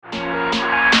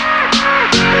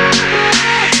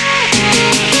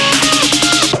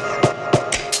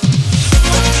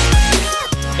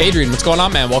Adrian, what's going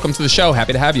on, man? Welcome to the show.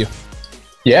 Happy to have you.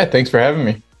 Yeah, thanks for having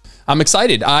me. I'm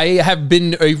excited. I have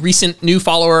been a recent new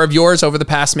follower of yours over the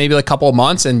past maybe like couple of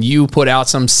months, and you put out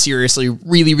some seriously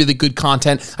really, really good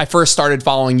content. I first started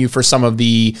following you for some of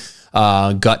the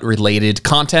gut-related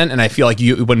content, and I feel like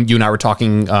when you and I were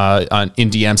talking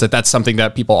in DMs, that's something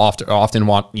that people often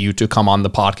want you to come on the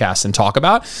podcast and talk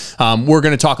about. We're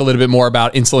going to talk a little bit more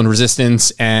about insulin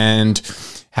resistance and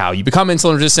how you become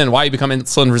insulin resistant, why you become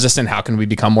insulin resistant, how can we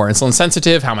become more insulin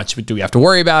sensitive, how much do we have to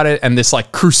worry about it, and this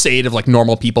like crusade of like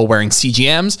normal people wearing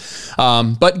CGMs.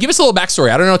 But give us a little backstory.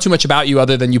 I don't know too much about you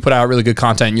other than you put out really good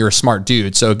content and you're a smart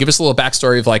dude. So give us a little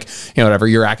backstory of like, whatever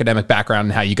your academic background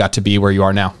and how you got to be where you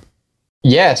are now.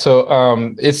 Yeah,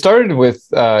 so it started with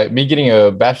me getting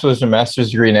a bachelor's and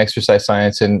master's degree in exercise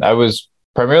science, and I was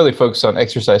primarily focused on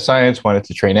exercise science, wanted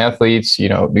to train athletes.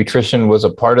 Nutrition was a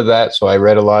part of that. So I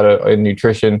read a lot of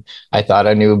nutrition. I thought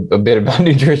I knew a bit about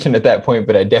nutrition at that point,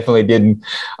 but I definitely didn't.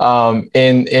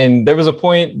 And there was a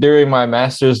point during my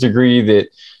master's degree that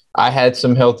I had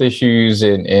some health issues,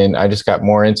 and I just got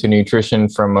more into nutrition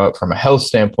from a health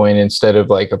standpoint instead of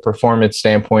like a performance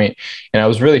standpoint. And I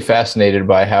was really fascinated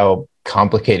by how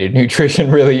complicated nutrition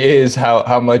really is,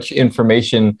 how much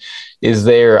information is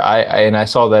there. I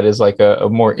saw that as like a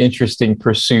more interesting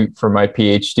pursuit for my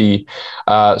PhD.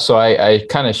 So I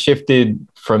kind of shifted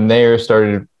from there,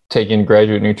 started taking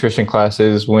graduate nutrition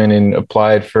classes, went and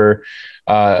applied for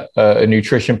a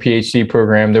nutrition PhD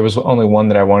program. There was only one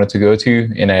that I wanted to go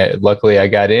to, and luckily I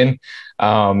got in.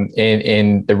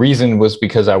 And the reason was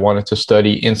because I wanted to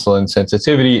study insulin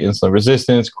sensitivity, insulin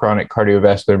resistance, chronic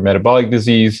cardiovascular metabolic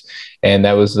disease. And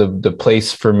that was the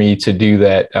place for me to do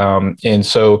that. And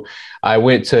so I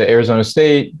went to Arizona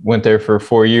State, went there for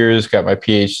 4 years, got my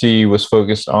PhD, was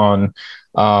focused on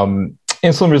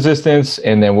insulin resistance,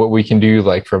 and then what we can do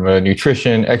like from a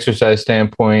nutrition, exercise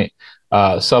standpoint,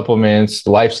 supplements,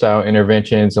 lifestyle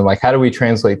interventions, and like how do we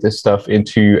translate this stuff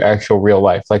into actual real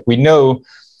life? Like we know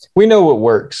what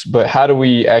works, but how do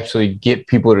we actually get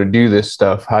people to do this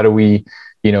stuff? How do we,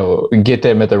 get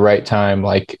them at the right time,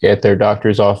 like at their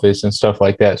doctor's office and stuff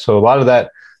like that? So a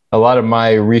lot of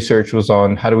my research was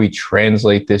on how do we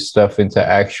translate this stuff into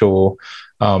actual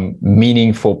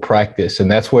meaningful practice.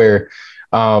 And that's where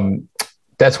a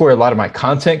lot of my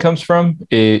content comes from.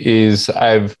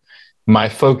 My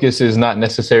focus is not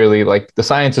necessarily like the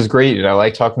science is great and I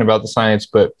like talking about the science,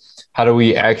 but how do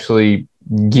we actually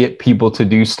get people to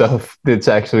do stuff that's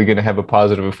actually going to have a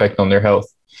positive effect on their health?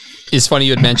 It's funny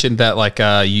you had mentioned that like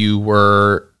you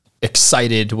were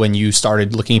excited when you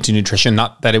started looking into nutrition,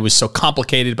 not that it was so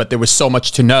complicated, but there was so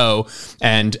much to know.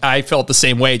 And I felt the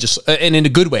same way, just and in a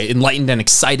good way, enlightened and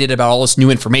excited about all this new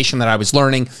information that I was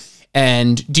learning.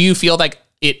 And do you feel like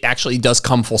it actually does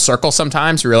come full circle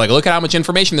sometimes where you're like, look at how much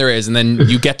information there is. And then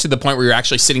you get to the point where you're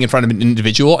actually sitting in front of an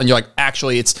individual and you're like,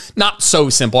 actually, it's not so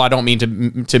simple. I don't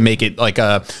mean to make it like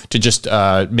to just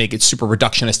make it super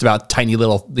reductionist about tiny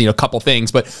little, couple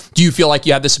things. But do you feel like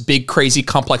you have this big, crazy,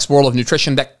 complex world of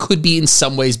nutrition that could be in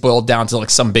some ways boiled down to like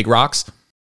some big rocks?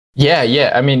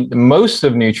 Yeah. I mean, most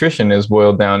of nutrition is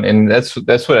boiled down, and that's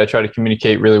what I try to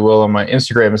communicate really well on my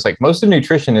Instagram. It's like most of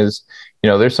nutrition is,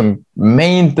 there's some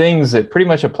main things that pretty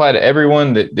much apply to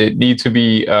everyone that need to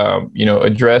be,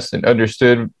 addressed and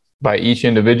understood by each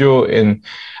individual. And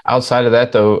outside of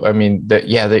that, though, I mean,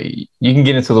 you can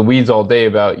get into the weeds all day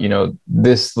about,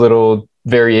 this little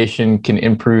variation can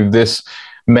improve this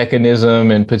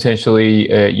mechanism and potentially,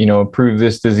 improve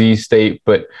this disease state.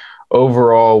 But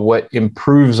overall, what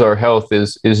improves our health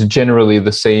is generally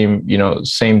the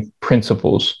same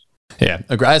principles. Yeah,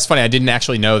 that's funny. I didn't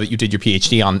actually know that you did your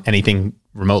PhD on anything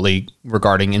remotely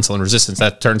regarding insulin resistance.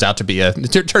 That turns out to be a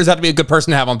good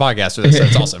person to have on podcast for this.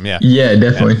 That's awesome. Yeah. Yeah,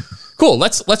 definitely. Yeah. Cool.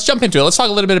 Let's jump into it. Let's talk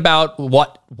a little bit about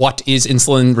what is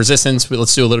insulin resistance.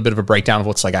 Let's do a little bit of a breakdown of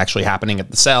what's like actually happening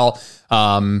at the cell.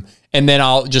 And then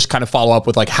I'll just kind of follow up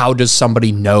with like, how does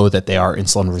somebody know that they are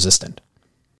insulin resistant?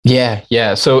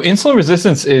 Yeah. So insulin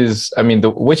resistance is,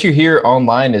 what you hear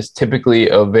online is typically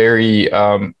a very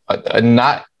a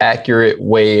not accurate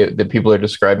way that people are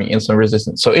describing insulin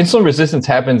resistance. So insulin resistance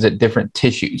happens at different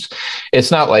tissues. It's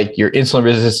not like you're insulin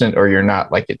resistant or you're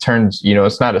not. Like it turns,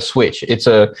 it's not a switch.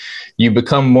 You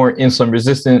become more insulin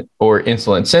resistant or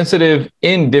insulin sensitive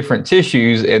in different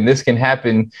tissues, and this can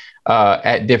happen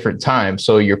at different times.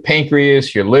 So your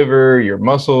pancreas, your liver, your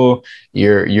muscle,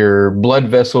 your blood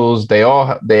vessels, they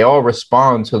all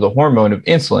respond to the hormone of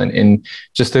insulin. And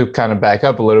just to kind of back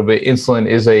up a little bit, insulin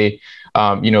is a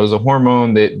is a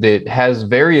hormone that has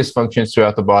various functions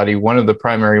throughout the body. One of the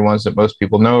primary ones that most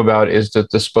people know about is the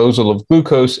disposal of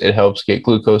glucose. It helps get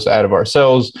glucose out of our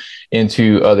cells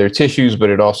into other tissues, but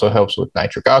it also helps with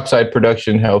nitric oxide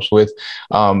production, helps with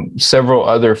several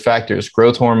other factors,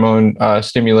 growth hormone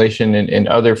stimulation, and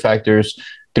other factors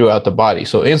throughout the body.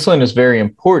 So insulin is very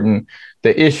important.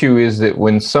 The issue is that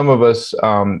when some of us,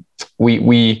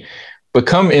 we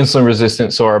become insulin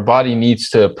resistant, so our body needs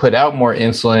to put out more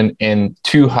insulin, and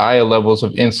too high levels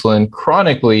of insulin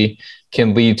chronically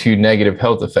can lead to negative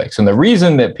health effects. And the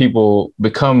reason that people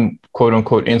become quote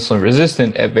unquote insulin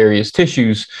resistant at various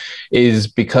tissues is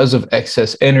because of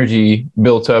excess energy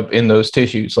built up in those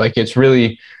tissues. Like, it's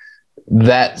really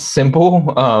that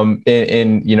simple. And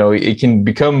it can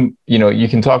become, you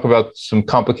can talk about some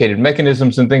complicated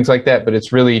mechanisms and things like that, but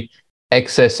it's really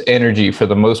excess energy for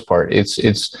the most part. It's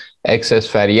excess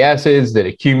fatty acids that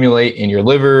accumulate in your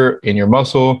liver, in your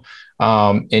muscle,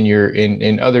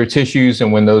 in other tissues.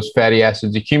 And when those fatty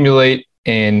acids accumulate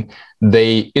and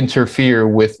they interfere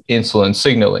with insulin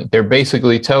signaling, they're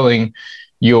basically telling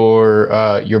your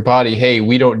body, hey,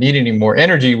 we don't need any more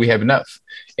energy, we have enough.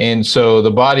 And so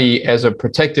the body, as a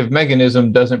protective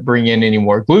mechanism, doesn't bring in any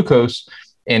more glucose,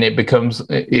 and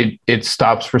it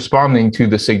stops responding to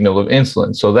the signal of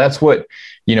insulin. So that's what,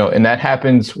 and that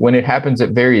happens when it happens at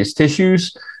various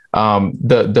tissues.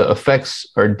 The effects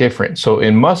are different. So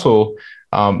in muscle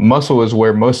is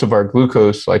where most of our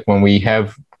glucose, like when we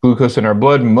have glucose in our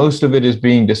blood, most of it is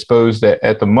being disposed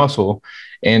at the muscle.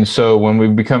 And so when we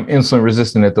become insulin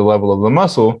resistant at the level of the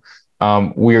muscle,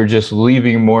 we are just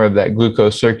leaving more of that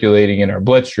glucose circulating in our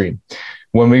bloodstream.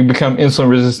 When we become insulin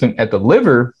resistant at the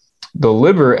liver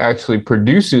actually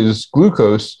produces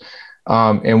glucose.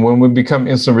 And when we become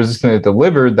insulin resistant at the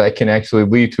liver, that can actually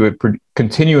lead to it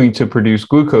continuing to produce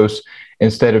glucose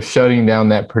instead of shutting down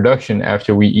that production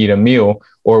after we eat a meal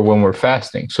or when we're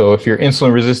fasting. So if you're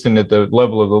insulin resistant at the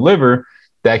level of the liver,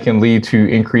 that can lead to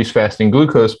increased fasting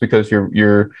glucose because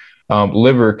your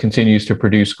liver continues to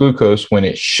produce glucose when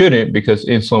it shouldn't, because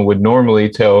insulin would normally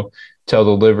tell the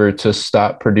liver to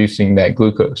stop producing that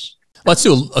glucose. Let's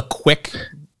do a quick,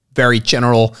 very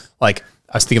general, I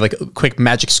was thinking a quick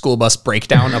magic school bus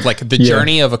breakdown of the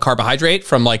journey of a carbohydrate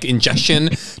from ingestion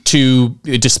to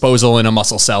disposal in a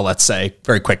muscle cell, let's say,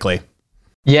 very quickly.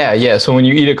 Yeah. So when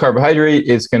you eat a carbohydrate,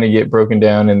 it's going to get broken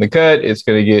down in the gut. It's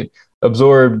going to get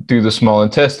absorbed through the small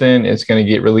intestine. It's going to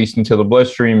get released into the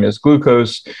bloodstream as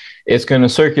glucose. It's going to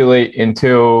circulate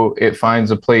until it finds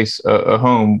a place, a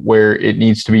home where it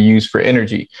needs to be used for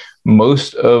energy.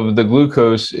 Most of the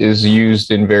glucose is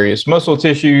used in various muscle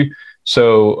tissue.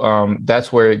 So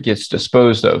that's where it gets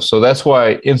disposed of. So that's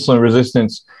why insulin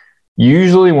resistance,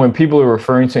 usually when people are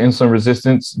referring to insulin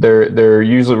resistance, they're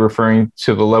usually referring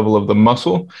to the level of the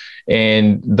muscle.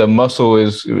 And the muscle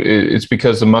it's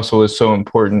because the muscle is so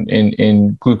important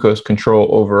in glucose control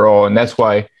overall. And that's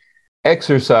why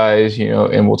exercise,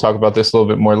 and we'll talk about this a little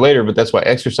bit more later, but that's why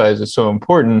exercise is so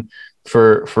important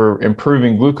for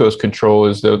improving glucose control,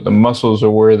 is the muscles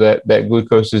are where that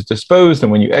glucose is disposed.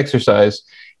 And when you exercise,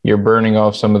 you're burning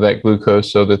off some of that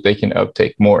glucose so that they can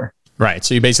uptake more. Right.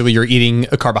 So you're eating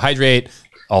a carbohydrate,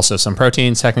 also some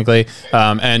proteins technically,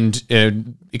 and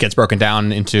it gets broken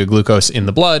down into glucose in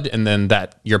the blood. And then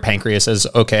your pancreas says,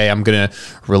 okay, I'm going to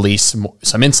release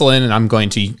some insulin, and I'm going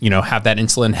to, have that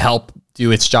insulin help do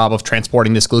its job of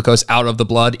transporting this glucose out of the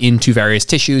blood into various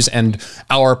tissues. And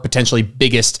our potentially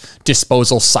biggest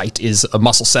disposal site is a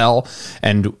muscle cell.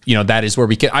 And, that is where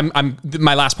we can,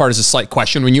 my last part is a slight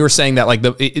question. When you were saying that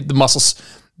the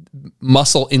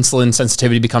muscle insulin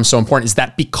sensitivity becomes so important, is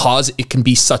that because it can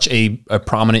be such a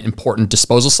prominent, important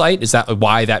disposal site? Is that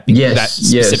why that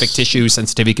specific tissue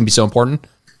sensitivity can be so important?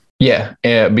 Yeah,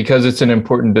 because it's an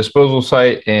important disposal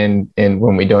site, and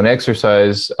when we don't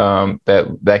exercise,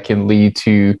 that can lead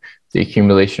to the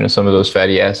accumulation of some of those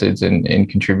fatty acids and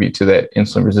contribute to that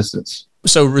insulin resistance.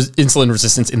 So insulin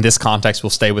resistance in this context,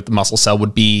 we'll stay with the muscle cell,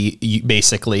 would be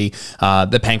basically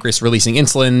the pancreas releasing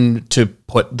insulin to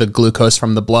put the glucose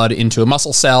from the blood into a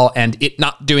muscle cell, and it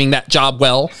not doing that job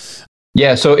well.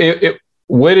 Yeah, so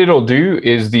what it'll do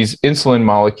is these insulin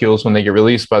molecules, when they get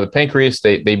released by the pancreas,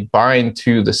 they bind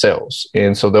to the cells.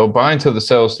 And so they'll bind to the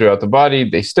cells throughout the body.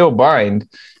 They still bind,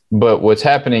 but what's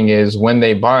happening is when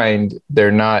they bind,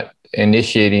 they're not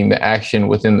initiating the action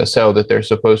within the cell that they're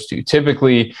supposed to.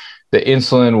 Typically, the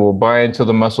insulin will bind to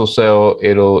the muscle cell.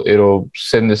 It'll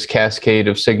send this cascade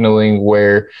of signaling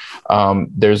where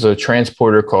there's a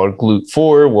transporter called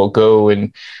GLUT4 will go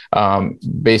and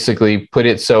basically put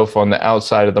itself on the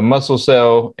outside of the muscle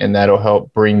cell, and that'll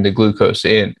help bring the glucose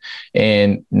in.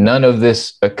 And none of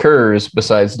this occurs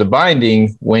besides the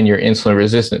binding when you're insulin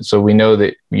resistant. So we know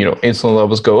that, insulin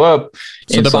levels go up.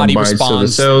 So the body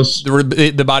responds. To the cells.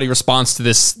 The body responds to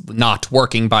this not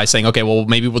working by saying, okay, well,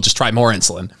 maybe we'll just try more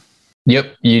insulin.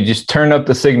 Yep. You just turn up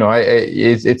the signal.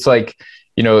 It's like,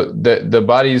 the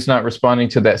body is not responding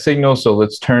to that signal. So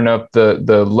let's turn up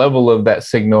the level of that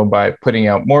signal by putting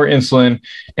out more insulin.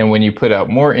 And when you put out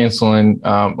more insulin,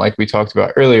 like we talked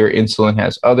about earlier, insulin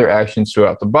has other actions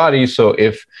throughout the body. So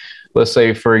if, let's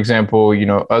say, for example,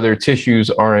 other tissues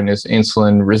aren't as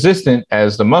insulin resistant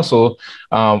as the muscle,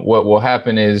 what will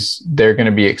happen is they're going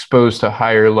to be exposed to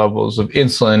higher levels of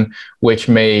insulin, which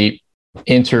may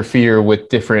interfere with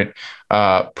different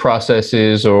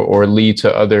processes or lead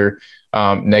to other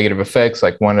negative effects.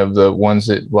 Like one of the ones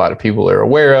that a lot of people are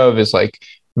aware of is like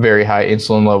very high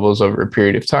insulin levels over a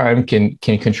period of time can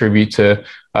contribute to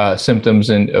symptoms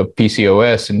of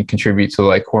PCOS and contribute to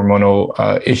like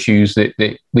hormonal issues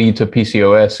that lead to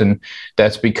PCOS. And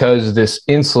that's because this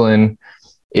insulin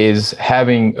is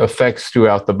having effects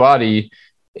throughout the body,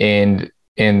 and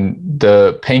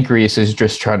the pancreas is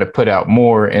just trying to put out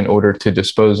more in order to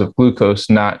dispose of glucose.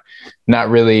 Not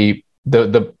really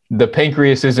the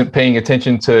pancreas isn't paying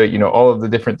attention to, all of the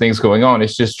different things going on.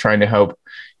 It's just trying to help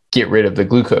get rid of the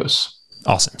glucose.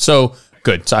 Awesome. So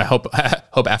good. So I hope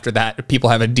after that people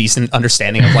have a decent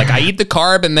understanding of like, I eat the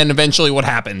carb and then eventually what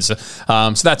happens. So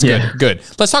that's good.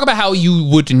 Let's talk about how you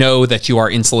would know that you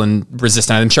are insulin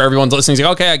resistant. I'm sure everyone's listening is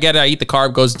like, okay, I get it. I eat the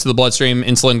carb, goes into the bloodstream,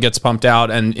 insulin gets pumped out,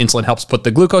 and insulin helps put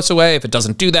the glucose away. If it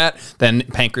doesn't do that, then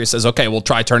pancreas says, okay, we'll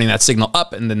try turning that signal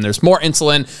up, and then there's more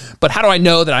insulin. But how do I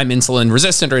know that I'm insulin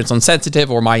resistant or insulin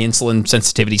sensitive, or my insulin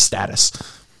sensitivity status?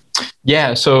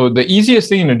 Yeah, so the easiest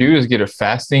thing to do is get a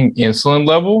fasting insulin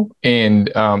level. And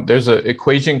there's an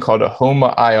equation called a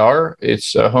HOMA-IR.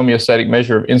 It's a homeostatic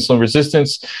measure of insulin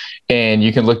resistance. And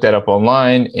you can look that up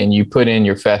online, and you put in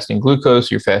your fasting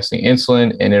glucose, your fasting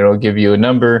insulin, and it'll give you a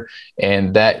number.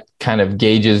 And that kind of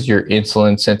gauges your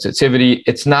insulin sensitivity.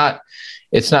 It's not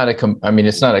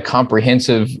a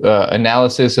comprehensive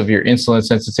analysis of your insulin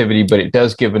sensitivity, but it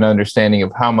does give an understanding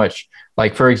of how much.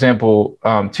 Like, for example,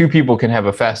 two people can have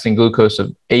a fasting glucose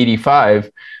of 85,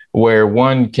 where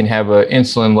one can have an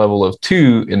insulin level of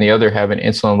 2 and the other have an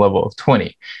insulin level of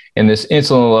 20. And this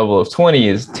insulin level of 20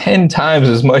 is 10 times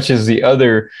as much as the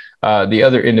other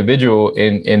individual.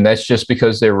 And that's just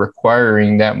because they're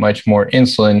requiring that much more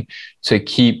insulin to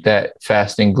keep that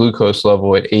fasting glucose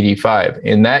level at 85.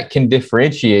 And that can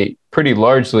differentiate pretty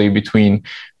largely between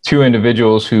two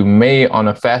individuals who may, on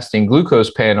a fasting glucose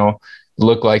panel,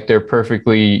 look like they're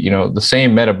perfectly, the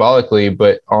same metabolically,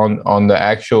 but on the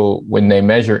actual, when they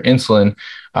measure insulin,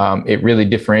 it really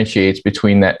differentiates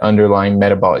between that underlying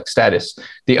metabolic status.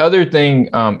 The other thing,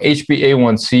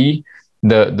 HbA1c,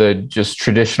 the just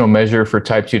traditional measure for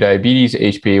type 2 diabetes,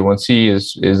 HbA1c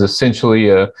is essentially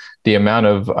the amount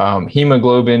of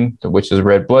hemoglobin, which is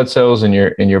red blood cells in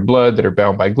your blood that are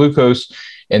bound by glucose.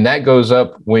 And that goes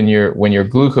up when your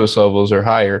glucose levels are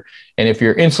higher. And if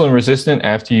you're insulin resistant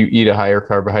after you eat a higher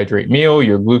carbohydrate meal,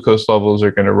 your glucose levels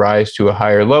are going to rise to a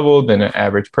higher level than an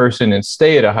average person and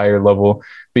stay at a higher level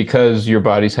because your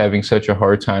body's having such a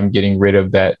hard time getting rid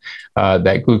of that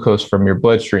glucose from your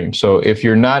bloodstream. So if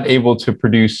you're not able to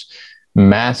produce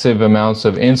massive amounts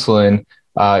of insulin,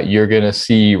 you're going to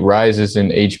see rises in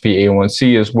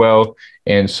HbA1c as well.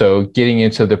 And so getting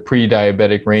into the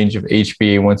pre-diabetic range of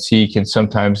HbA1c can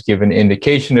sometimes give an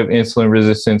indication of insulin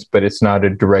resistance, but it's not a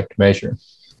direct measure.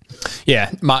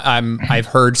 Yeah, I've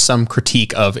heard some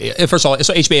critique of, first of all,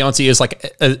 so HbA1c is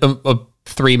like a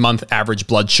 3-month average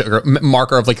blood sugar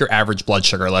marker of like your average blood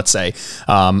sugar, let's say,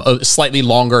 a slightly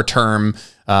longer term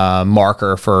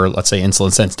marker for, let's say,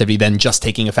 insulin sensitivity than just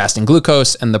taking a fasting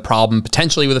glucose. And the problem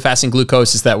potentially with a fasting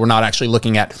glucose is that we're not actually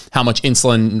looking at how much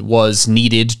insulin was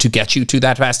needed to get you to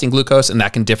that fasting glucose. And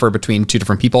that can differ between two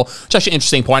different people. It's actually an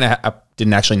interesting point. I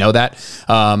didn't actually know that.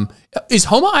 Is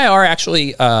HOMA-IR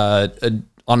actually on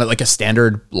like a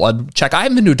standard blood check? I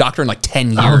haven't been to a doctor in like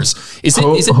 10 years. Is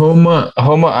it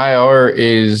HOMA-IR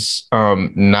is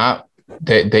not.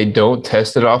 They don't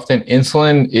test it often.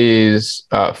 Fasting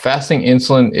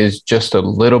insulin is just a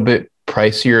little bit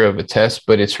pricier of a test,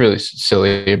 but it's really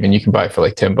silly. I mean, you can buy it for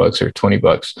like $10 or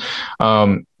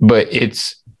 $20. But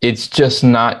it's just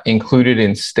not included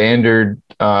in standard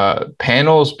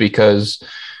panels because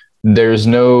there's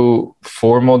no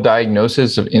formal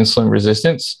diagnosis of insulin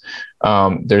resistance.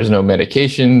 There's no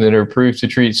medication that are approved to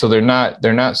treat, so they're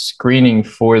not screening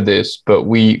for this. But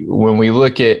when we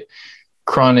look at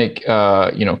chronic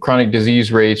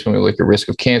disease rates, when we look at risk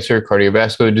of cancer,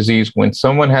 cardiovascular disease, when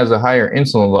someone has a higher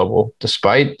insulin level,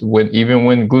 even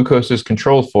when glucose is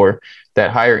controlled for,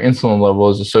 that higher insulin level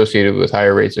is associated with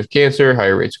higher rates of cancer,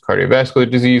 higher rates of cardiovascular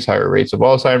disease, higher rates of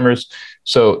Alzheimer's.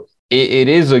 So it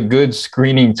is a good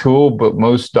screening tool, but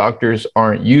most doctors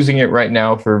aren't using it right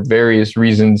now for various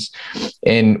reasons.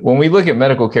 And when we look at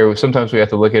medical care, sometimes we have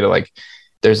to look at it like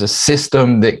there's a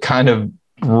system that kind of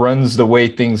runs the way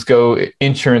things go.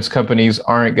 Insurance companies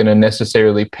aren't going to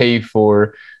necessarily pay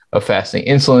for a fasting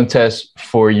insulin test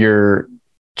for your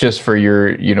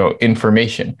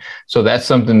information. So that's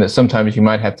something that sometimes you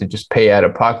might have to just pay out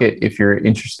of pocket if you're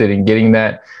interested in getting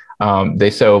that. They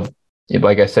sell,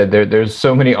 like I said, there's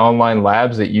so many online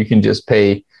labs that you can just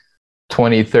pay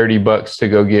 $20-$30 to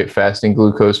go get fasting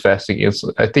glucose, fasting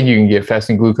insulin. I think you can get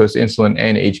fasting glucose, insulin,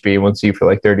 and HbA1c for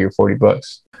like $30 or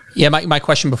 $40. Yeah, my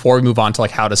question before we move on to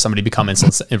like how does somebody become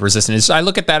insulin resistant is I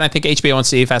look at that and I think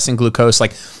HbA1c, fasting glucose,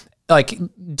 like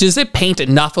does it paint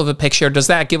enough of a picture? Does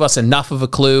that give us enough of a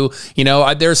clue?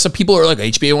 There's some people who are like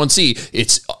HbA1c,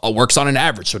 it's works on an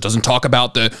average, so it doesn't talk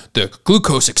about the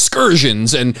glucose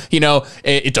excursions, and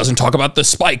it doesn't talk about the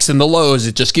spikes and the lows.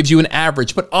 It just gives you an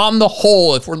average. But on the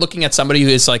whole, if we're looking at somebody who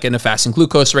is like in a fasting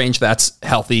glucose range, that's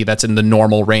healthy, that's in the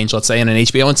normal range, let's say, and an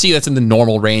HbA1c that's in the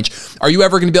normal range, are you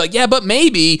ever going to be like, yeah, but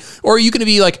maybe? Or are you going to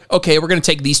be like, okay, we're going to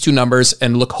take these two numbers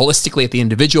and look holistically at the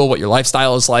individual, what your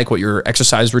lifestyle is like, what your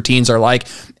exercise routines are like,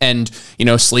 and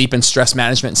sleep and stress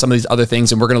management and some of these other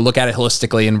things, and we're going to look at it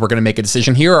holistically and we're going to make a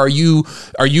decision here? Do you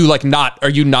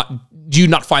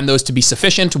not find those to be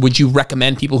sufficient? Would you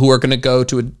recommend people who are going to go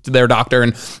to their doctor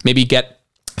and maybe I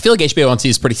feel like HbA1c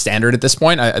is pretty standard at this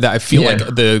point. I feel like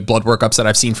the blood workups that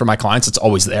I've seen for my clients, it's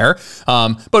always there.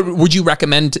 But would you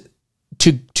recommend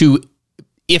to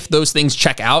if those things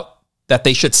check out, that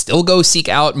they should still go seek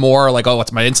out more like, oh,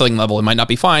 what's my insulin level? It might not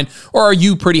be fine. Or are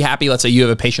you pretty happy? Let's say you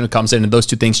have a patient who comes in and those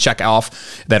two things check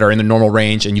off that are in the normal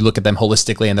range, and you look at them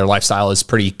holistically and their lifestyle is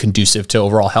pretty conducive to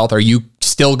overall health. Are you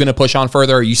still going to push on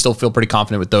further? Or you still feel pretty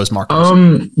confident with those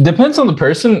markers? Depends on the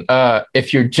person.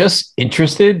 If you're just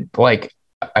interested, insulin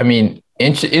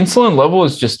level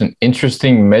is just an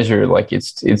interesting measure. Like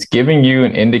it's giving you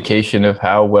an indication of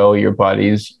how well your body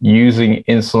is using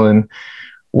insulin,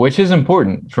 which is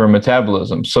important for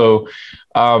metabolism. So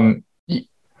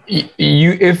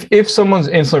if someone's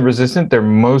insulin resistant, they're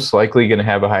most likely going to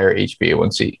have a higher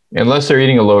HbA1c unless they're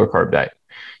eating a lower carb diet.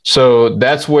 So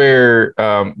that's where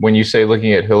when you say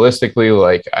looking at holistically,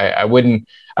 like I wouldn't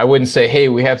say, hey,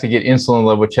 we have to get insulin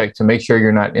level checked to make sure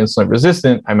you're not insulin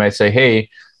resistant. I might say, hey,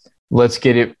 let's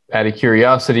get it out of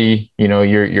curiosity. Your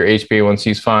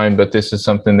HbA1c is fine, but this is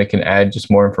something that can add just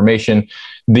more information.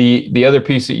 The other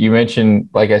piece that you mentioned,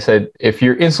 like I said, if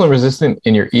you're insulin resistant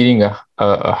and you're eating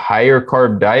a higher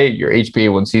carb diet, your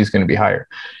HbA1c is going to be higher.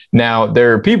 Now,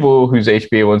 there are people whose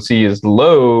HbA1c is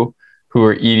low who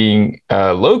are eating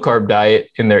a low carb diet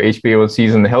and their HbA1c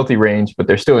is in the healthy range, but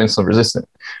they're still insulin resistant.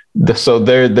 So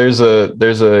there's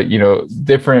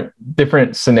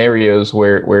different scenarios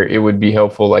where it would be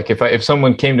helpful. Like if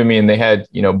someone came to me and they had,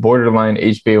 borderline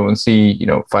HbA1c,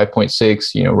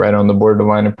 5.6, right on the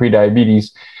borderline of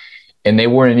prediabetes, and they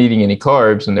weren't eating any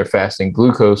carbs and their fasting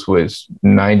glucose was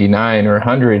 99 or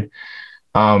 100,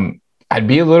 I'd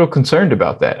be a little concerned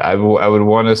about that. I would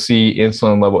want to see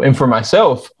insulin level. And for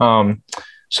myself,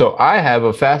 so I have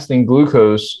a fasting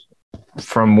glucose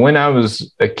from when I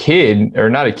was a kid, or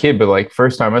not a kid, but like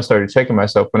first time I started checking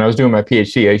myself when I was doing my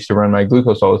PhD. I used to run my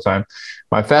glucose all the time.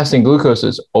 My fasting glucose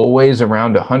is always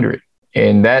around 100.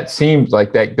 And that seems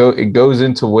like it goes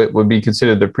into what would be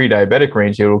considered the pre-diabetic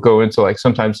range. It will go into like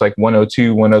sometimes like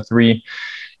 102, 103.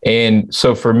 And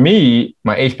so for me,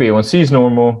 my HbA1c is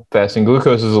normal. Fasting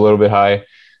glucose is a little bit high.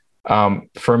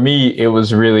 For me, it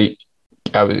was really,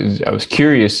 I was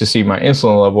curious to see my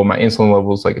insulin level. My insulin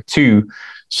level is like a 2.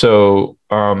 So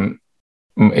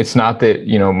it's not that,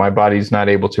 my body's not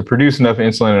able to produce enough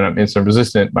insulin and I'm insulin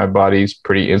resistant. My body's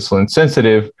pretty insulin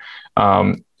sensitive.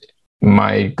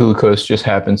 My glucose just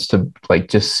happens to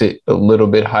just sit a little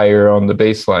bit higher on the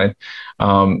baseline.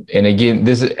 And again,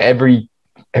 this is every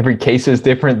case is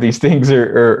different. These things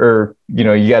are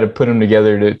you got to put them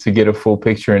together to get a full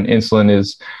picture. And insulin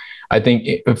is, I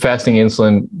think fasting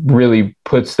insulin really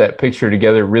puts that picture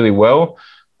together really well.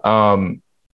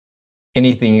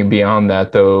 Anything beyond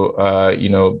that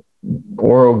though,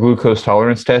 oral glucose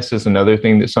tolerance test is another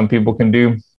thing that some people can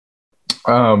do.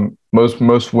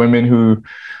 Most women who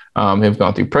have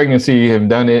gone through pregnancy, have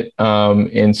done it.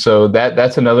 And so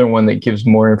that's another one that gives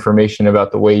more information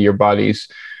about the way your body's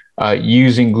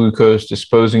using glucose,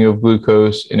 disposing of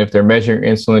glucose. And if they're measuring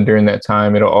insulin during that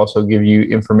time, it'll also give you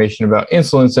information about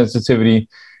insulin sensitivity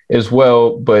as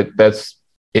well. But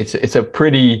it's a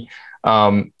pretty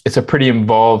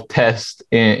involved test,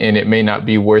 and it may not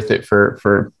be worth it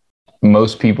for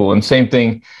most people. And same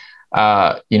thing,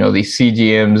 these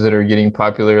CGMs that are getting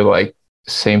popular, like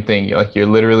same thing, like you're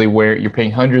literally you're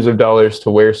paying hundreds of dollars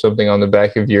to wear something on the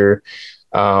back of your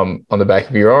arm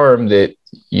that,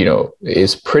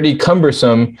 is pretty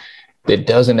cumbersome, that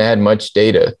doesn't add much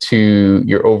data to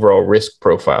your overall risk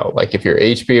profile. Like if your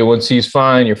HbA1c is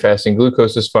fine, your fasting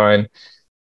glucose is fine,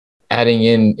 adding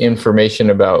in information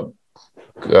about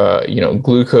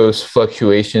glucose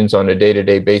fluctuations on a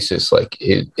day-to-day basis, like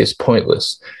it is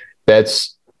pointless.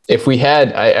 If we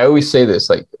had, I always say this,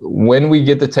 like when we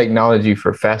get the technology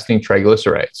for fasting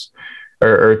triglycerides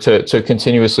or to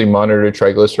continuously monitor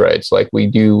triglycerides like we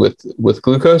do with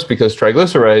glucose, because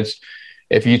triglycerides,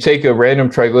 if you take a random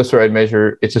triglyceride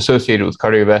measure, it's associated with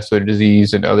cardiovascular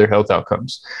disease and other health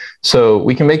outcomes. So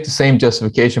we can make the same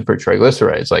justification for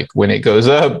triglycerides. Like when it goes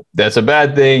up, that's a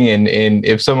bad thing. And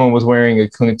if someone was wearing a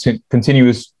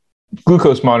continuous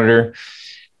glucose monitor,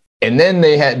 and then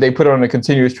they put on a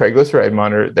continuous triglyceride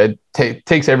monitor, that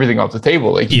takes everything off the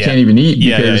table. Like you can't even eat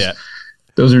because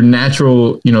those are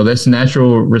natural, that's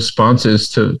natural responses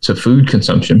to food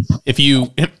consumption. If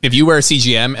you wear a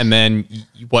CGM and then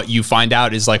what you find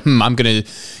out is like, I'm going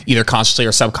to either consciously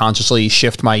or subconsciously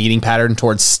shift my eating pattern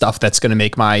towards stuff that's going to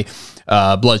make my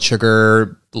blood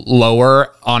sugar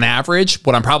lower on average,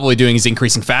 what I'm probably doing is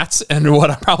increasing fats, and what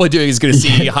I'm probably doing is going to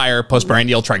see higher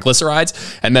postprandial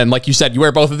triglycerides. And then, like you said, you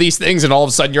wear both of these things, and all of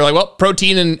a sudden you're like, well,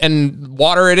 protein and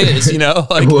water it is,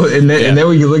 like, well, and then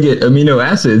when you look at amino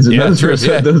acids, and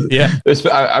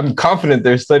I'm confident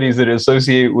there's studies that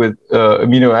associate with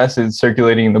amino acids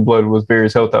circulating in the blood with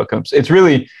various health outcomes. It's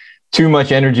really too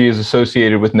much energy is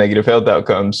associated with negative health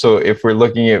outcomes. So if we're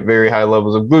looking at very high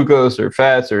levels of glucose or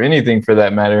fats or anything for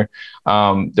that matter,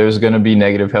 there's going to be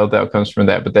negative health outcomes from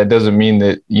that. But that doesn't mean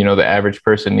that, the average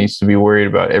person needs to be worried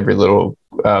about every little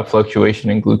fluctuation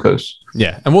in glucose.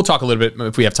 Yeah. And we'll talk a little bit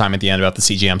if we have time at the end about the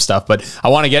CGM stuff, but I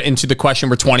want to get into the question.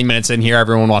 We're 20 minutes in here.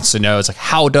 Everyone wants to know, it's like,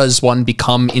 how does one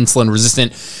become insulin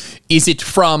resistant? Is it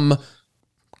from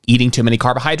eating too many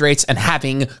carbohydrates and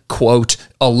having, quote,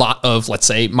 a lot of, let's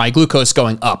say, my glucose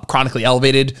going up, chronically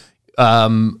elevated?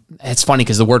 It's funny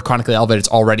because the word chronically elevated is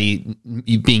already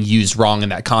being used wrong in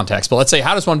that context. But let's say,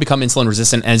 how does one become insulin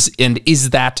resistant? And is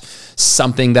that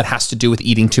something that has to do with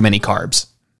eating too many carbs?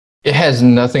 It has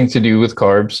nothing to do with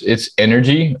carbs. It's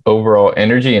energy, overall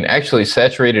energy, and actually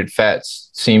saturated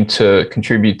fats seem to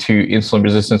contribute to insulin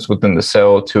resistance within the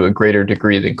cell to a greater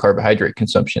degree than carbohydrate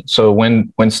consumption. So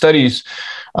when studies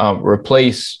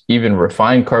replace even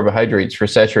refined carbohydrates for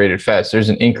saturated fats, there's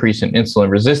an increase in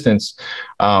insulin resistance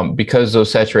because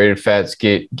those saturated fats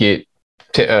get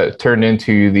turned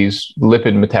into these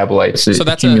lipid metabolites that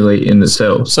accumulate in the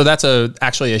cell. So that's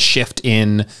actually a shift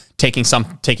in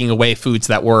taking away foods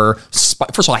that were first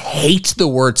of all, I hate the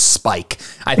word spike.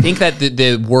 I think that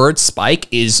the word spike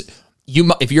is,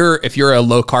 if you're a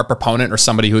low carb proponent or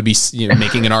somebody who would be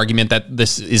making an argument that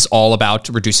this is all about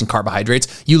reducing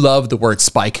carbohydrates, you love the word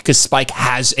spike because spike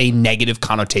has a negative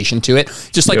connotation to it.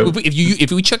 Just like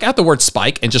if we took out the word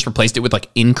spike and just replaced it with like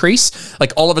increase,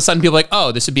 like all of a sudden people are like,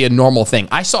 oh, this would be a normal thing.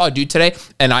 I saw a dude today,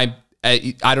 and I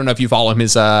don't know if you follow him.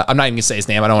 I'm not even gonna say his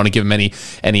name. I don't want to give him any.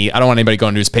 I don't want anybody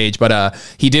going to his page. But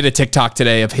he did a TikTok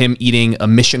today of him eating a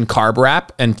Mission carb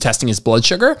wrap and testing his blood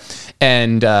sugar.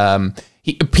 And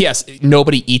P.S.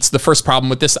 Nobody eats. The first problem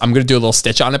with this, I'm gonna do a little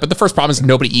stitch on it. But the first problem is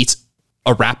nobody eats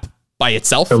a wrap by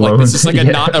itself. Like this is like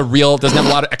not a real. Doesn't have a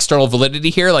lot of external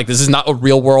validity here. Like this is not a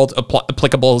real world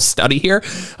applicable study here.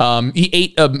 He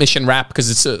ate a Mission wrap because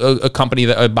it's a company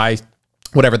that by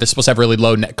whatever, they're supposed to have really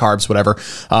low net carbs, whatever.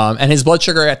 And his blood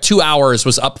sugar at 2 hours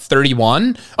was up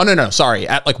 31. Oh, no, sorry.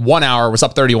 At like 1 hour was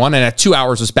up 31. And at 2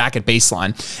 hours was back at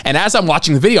baseline. And as I'm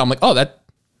watching the video, I'm like, oh, that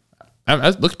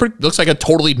looks like a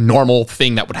totally normal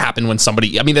thing that would happen when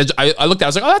somebody, I looked at it, I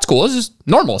was like, oh, that's cool. This is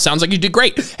normal. Sounds like you did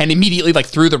great. And immediately like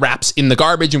threw the wraps in the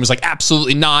garbage and was like,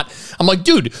 absolutely not. I'm like,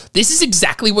 dude, this is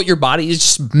exactly what your body is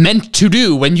just meant to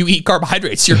do when you eat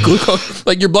carbohydrates. Your glucose,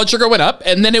 like your blood sugar went up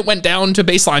and then it went down to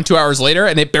baseline 2 hours later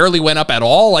and it barely went up at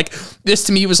all. Like this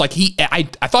to me was like, I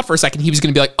thought for a second he was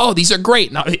going to be like, oh, these are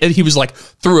great. And he was like,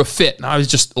 threw a fit. And I was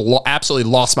just absolutely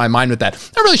lost my mind with that.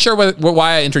 Not really sure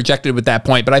why I interjected with that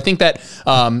point, but I think that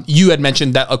you had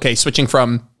mentioned that, okay, switching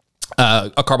from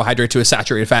a carbohydrate to a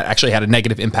saturated fat actually had a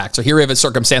negative impact. So here we have a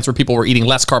circumstance where people were eating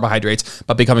less carbohydrates,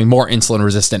 but becoming more insulin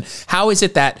resistant. How is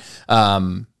it that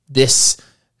this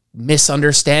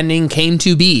misunderstanding came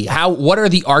to be? What are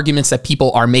the arguments that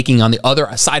people are making on the other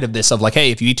side of this of like,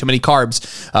 hey, if you eat too many carbs,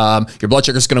 your blood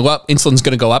sugar is going to go up, insulin's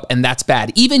going to go up, and that's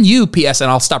bad. Even you, PS, and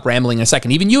I'll stop rambling in a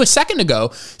second, even you a second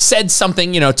ago said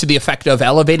something, to the effect of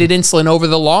elevated insulin over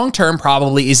the long term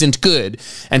probably isn't good.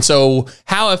 And so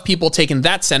how have people taken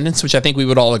that sentence, which I think we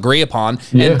would all agree upon,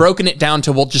 and broken it down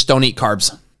to, well, just don't eat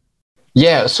carbs?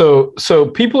 Yeah. So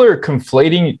people are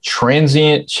conflating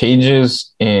transient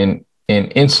changes in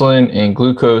insulin and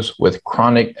glucose with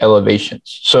chronic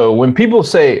elevations. So when people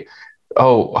say,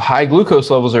 oh, high glucose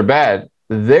levels are bad,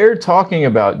 they're talking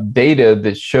about data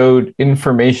that showed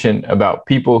information about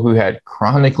people who had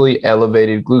chronically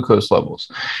elevated glucose levels.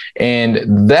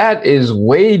 And that is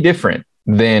way different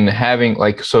than having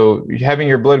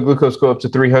your blood glucose go up to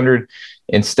 300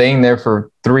 and staying there for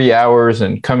 3 hours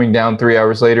and coming down 3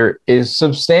 hours later is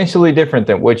substantially different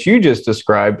than what you just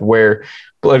described, where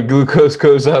blood glucose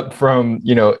goes up from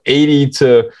 80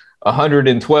 to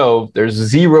 112. There's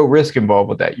zero risk involved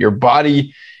with that. Your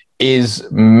body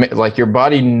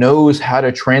knows how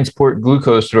to transport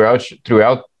glucose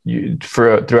throughout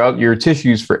your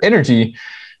tissues for energy,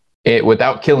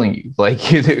 without killing you. Like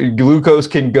glucose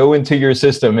can go into your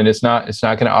system and it's not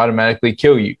going to automatically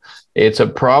kill you. It's a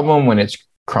problem when it's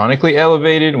chronically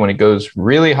elevated, when it goes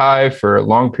really high for a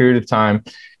long period of time.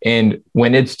 And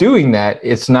when it's doing that,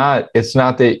 it's not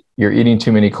that you're eating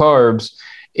too many carbs.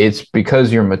 It's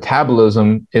because your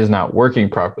metabolism is not working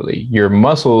properly. Your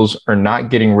muscles are not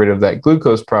getting rid of that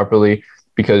glucose properly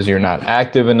because you're not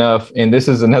active enough. And this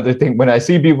is another thing. When I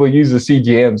see people use the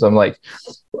CGMs, I'm like,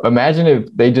 imagine if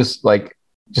they just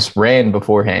ran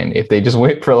beforehand, if they just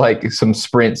went for some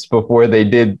sprints before they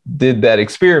did that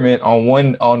experiment on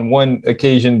one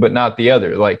occasion, but not the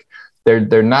other. Like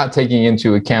they're not taking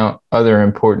into account other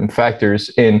important factors.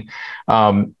 And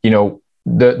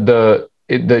the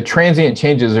transient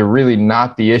changes are really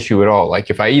not the issue at all. Like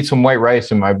if I eat some white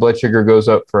rice and my blood sugar goes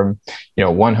up from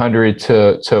 100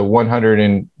 to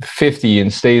 150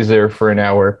 and stays there for an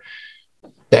hour,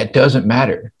 that doesn't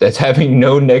matter. That's having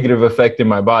no negative effect in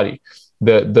my body.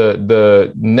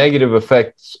 The negative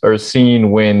effects are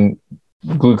seen when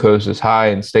glucose is high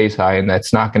and stays high, and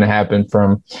that's not going to happen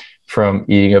from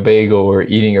eating a bagel or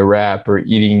eating a wrap or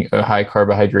eating a high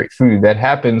carbohydrate food. That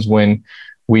happens when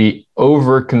we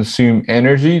overconsume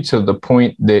energy to the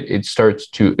point that it starts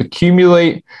to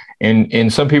accumulate.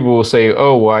 And some people will say,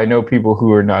 oh, well, I know people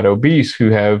who are not obese who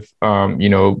have,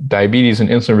 diabetes and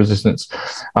insulin resistance.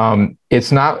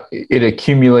 It's not it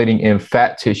accumulating in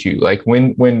fat tissue. Like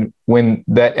when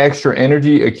that extra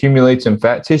energy accumulates in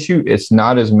fat tissue, it's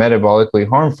not as metabolically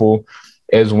harmful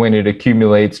as when it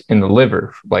accumulates in the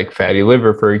liver, like fatty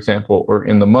liver, for example, or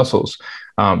in the muscles.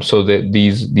 So that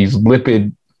these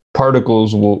lipid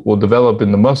particles will develop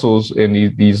in the muscles, and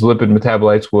these lipid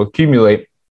metabolites will accumulate.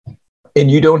 And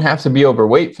you don't have to be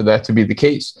overweight for that to be the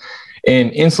case.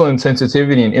 And insulin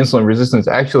sensitivity and insulin resistance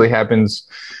actually happens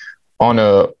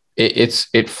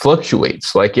it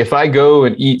fluctuates. Like if I go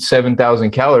and eat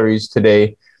 7,000 calories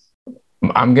today,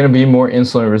 I'm going to be more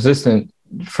insulin resistant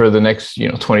for the next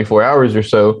 24 hours or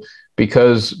so,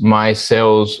 because my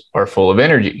cells are full of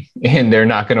energy and they're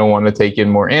not going to want to take in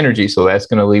more energy. So that's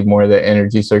going to leave more of that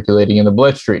energy circulating in the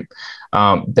bloodstream.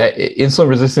 That insulin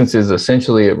resistance is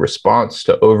essentially a response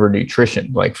to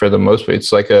overnutrition. Like for the most part,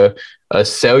 it's like a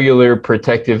cellular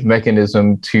protective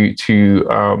mechanism to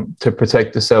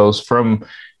protect the cells from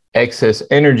excess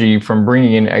energy, from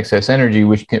bringing in excess energy,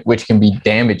 which can be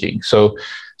damaging. So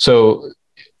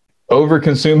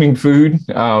over-consuming food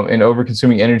and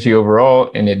over-consuming energy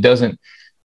overall, and it doesn't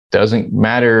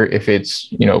matter if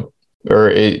it's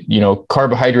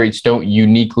carbohydrates don't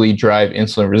uniquely drive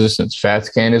insulin resistance. Fats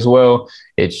can as well.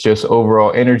 It's just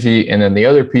overall energy. And then the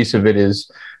other piece of it is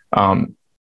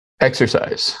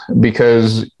exercise,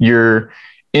 because your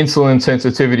insulin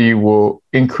sensitivity will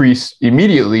increase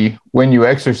immediately when you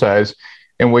exercise.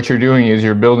 And what you're doing is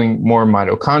you're building more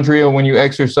mitochondria when you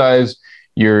exercise.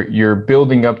 You're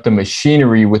building up the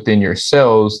machinery within your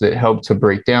cells that help to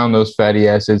break down those fatty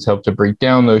acids, help to break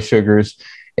down those sugars.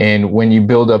 And when you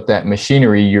build up that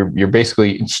machinery, you're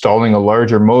basically installing a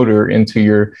larger motor into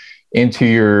your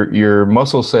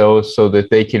muscle cells so that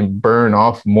they can burn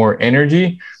off more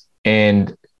energy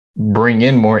and bring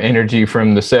in more energy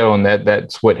from the cell. And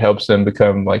that's what helps them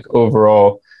become like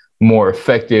overall more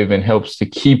effective and helps to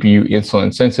keep you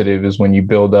insulin sensitive, is when you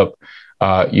build up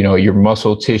your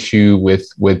muscle tissue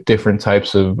with different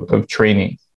types of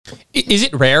training. Is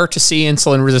it rare to see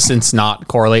insulin resistance not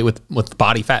correlate with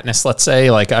body fatness? Let's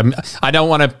say, like, I don't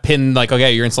want to pin like,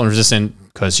 okay, you're insulin resistant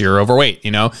because you're overweight.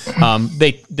 You know,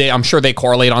 I'm sure they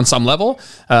correlate on some level,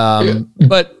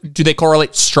 but do they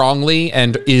correlate strongly?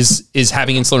 And is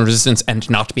having insulin resistance and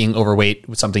not being overweight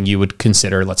something you would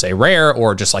consider, let's say, rare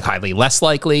or just like highly less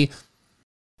likely?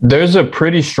 There's a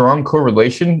pretty strong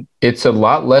correlation. It's a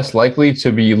lot less likely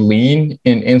to be lean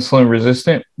in insulin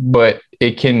resistant, but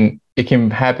it can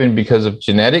happen because of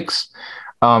genetics.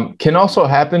 Can also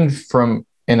happen from,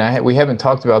 and we haven't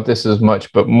talked about this as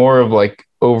much, but more of like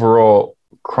overall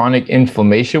chronic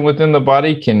inflammation within the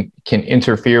body can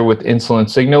interfere with insulin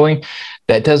signaling.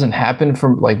 That doesn't happen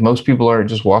from, like, most people aren't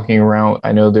just walking around.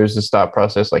 I know there's this thought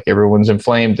process like everyone's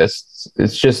inflamed. It's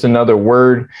just another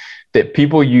word that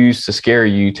people use to scare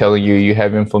you, telling you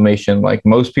have inflammation. Like,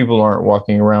 most people aren't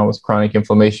walking around with chronic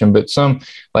inflammation, but some,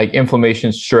 like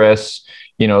inflammation, stress,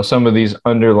 some of these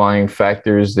underlying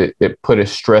factors that put a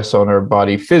stress on our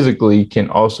body physically can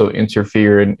also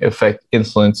interfere and affect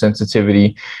insulin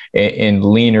sensitivity in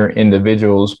leaner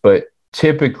individuals. But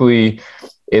typically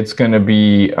it's going to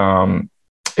be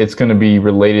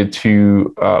related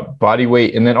to body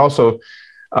weight. And then also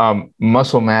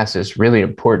muscle mass is really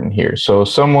important here. So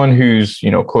someone who's,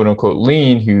 quote unquote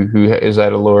lean, who is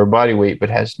at a lower body weight but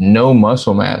has no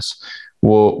muscle mass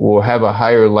will have a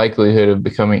higher likelihood of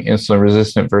becoming insulin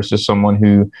resistant versus someone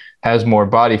who has more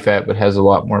body fat but has a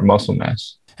lot more muscle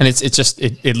mass. And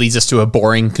it leads us to a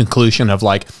boring conclusion of,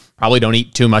 like, probably don't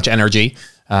eat too much energy.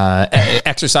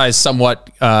 Exercise somewhat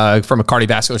from a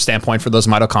cardiovascular standpoint for those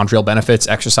mitochondrial benefits,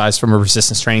 exercise from a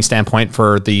resistance training standpoint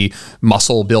for the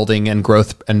muscle building and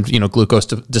growth and, glucose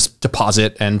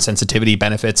deposit and sensitivity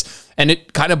benefits. And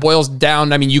it kind of boils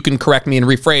down, I mean, you can correct me and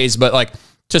rephrase, but like,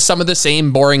 to some of the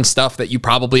same boring stuff that you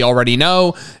probably already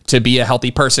know. To be a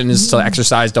healthy person is to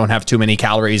exercise, don't have too many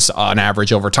calories on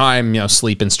average over time,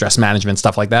 sleep and stress management,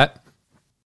 stuff like that.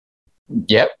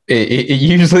 Yep. It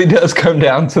usually does come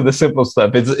down to the simple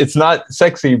stuff. It's not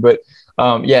sexy, but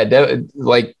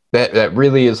that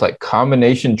really is like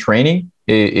combination training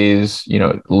is,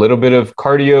 a little bit of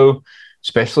cardio,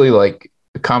 especially like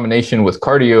a combination with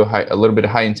cardio, a little bit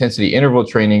of high intensity interval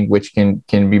training, which can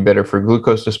be better for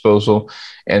glucose disposal.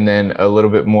 And then a little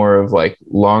bit more of like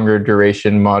longer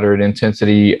duration, moderate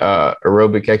intensity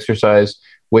aerobic exercise,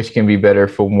 which can be better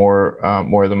for more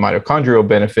of the mitochondrial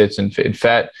benefits and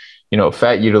fat,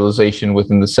 fat utilization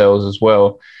within the cells as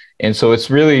well. And so it's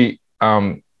really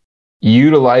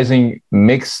utilizing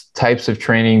mixed types of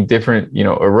training, different,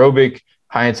 aerobic,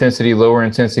 high intensity, lower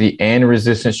intensity, and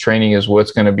resistance training is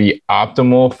what's going to be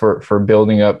optimal for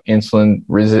building up insulin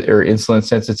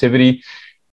sensitivity.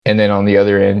 And then on the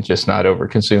other end, just not over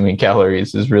consuming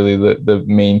calories is really the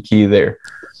main key there.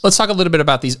 Let's talk a little bit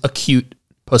about these acute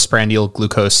postprandial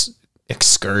glucose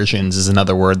excursions is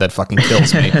another word that fucking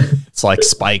kills me. It's like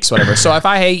spikes, whatever. So if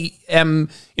I am,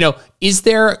 is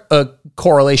there a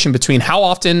correlation between how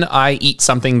often I eat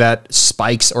something that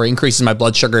spikes or increases my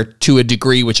blood sugar to a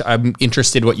degree, which I'm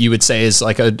interested what you would say is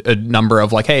like a number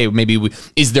of like, hey,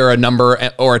 is there a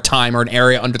number or a time or an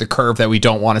area under the curve that we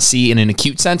don't want to see in an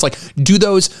acute sense? Like, do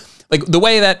those, like the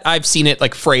way that I've seen it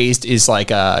like phrased is like,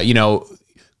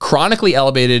 chronically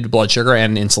elevated blood sugar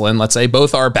and insulin, let's say,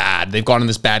 both are bad. They've gone in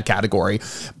this bad category.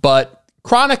 But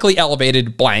chronically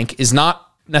elevated blank is not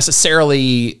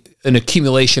necessarily an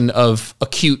accumulation of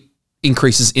acute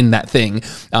increases in that thing.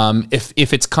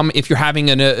 If you're having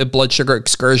a blood sugar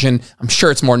excursion, I'm sure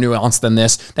it's more nuanced than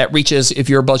this. That reaches, if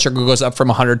your blood sugar goes up from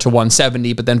 100 to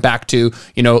 170, but then back to,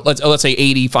 let's say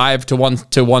 85 to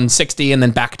 160, and then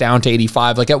back down to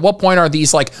 85. Like, at what point are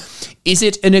these like? Is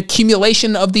it an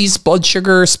accumulation of these blood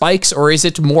sugar spikes, or is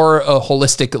it more a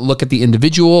holistic look at the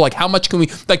individual? Like, how much can we,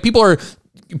 like, people are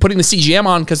putting the CGM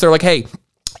on because they're like, hey,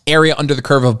 area under the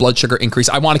curve of blood sugar increase,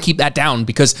 I want to keep that down,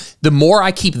 because the more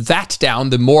I keep that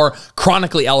down, the more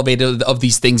chronically elevated of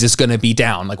these things is going to be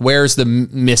down. Like, where's the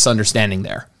misunderstanding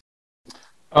there?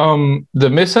 The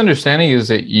misunderstanding is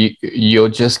that you'll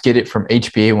just get it from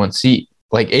HbA1c.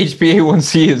 Like,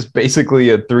 HbA1c is basically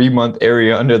a 3-month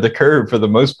area under the curve for the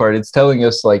most part. It's telling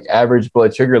us like average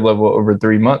blood sugar level over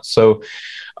 3 months. So,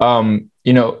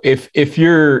 if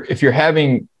you're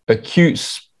having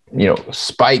acute,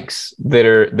 spikes that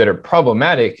are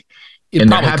problematic,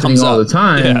 and they're happening all the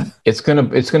time, it's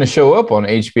gonna show up on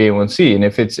HbA1c. And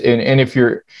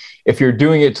if you're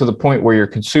doing it to the point where you're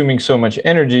consuming so much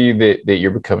energy that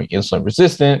you're becoming insulin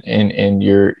resistant and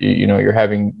you're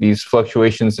having these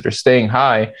fluctuations that are staying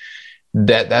high,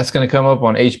 that's going to come up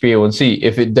on HbA1c.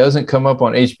 If it doesn't come up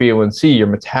on HbA1c, your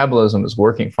metabolism is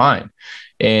working fine.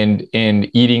 and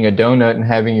eating a donut and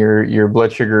having your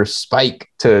blood sugar spike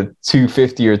to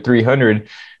 250 or 300,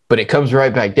 but it comes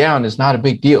right back down, is not a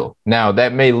big deal. Now,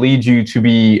 that may lead you to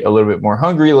be a little bit more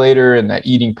hungry later, and that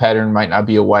eating pattern might not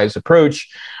be a wise approach.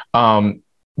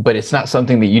 But it's not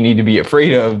something that you need to be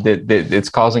afraid of, that it's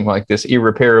causing like this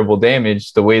irreparable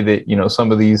damage, the way that,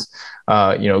 some of these,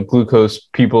 glucose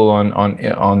people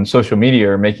on social media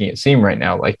are making it seem right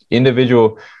now. Like,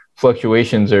 individual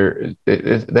fluctuations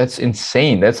that's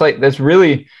insane. That's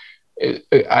really,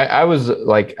 I was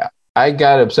like, I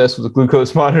got obsessed with the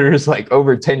glucose monitors like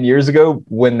over 10 years ago,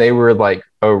 when they were like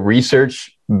a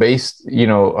research based,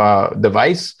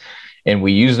 device. And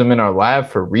we use them in our lab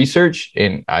for research.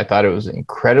 And I thought it was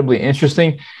incredibly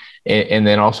interesting. And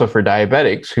then also for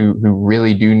diabetics who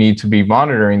really do need to be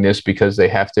monitoring this, because they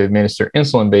have to administer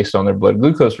insulin based on their blood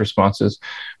glucose responses.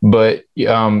 But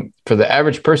for the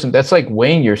average person, that's like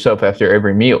weighing yourself after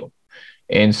every meal.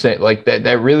 And say, like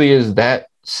that really is that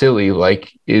silly.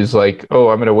 Like, is like, oh,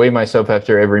 I'm going to weigh myself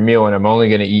after every meal, and I'm only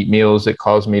going to eat meals that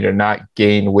cause me to not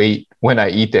gain weight when I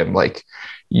eat them. Like,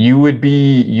 you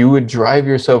would drive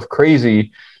yourself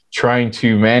crazy trying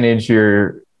to manage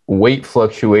your weight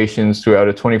fluctuations throughout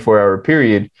a 24-hour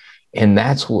period. And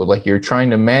that's what, like, you're trying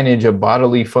to manage a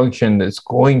bodily function that's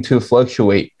going to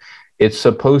fluctuate. It's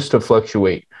supposed to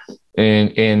fluctuate.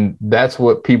 And that's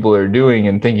what people are doing,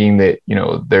 and thinking that,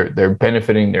 they're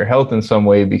benefiting their health in some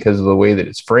way because of the way that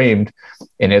it's framed.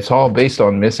 And it's all based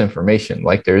on misinformation.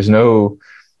 Like, there's no,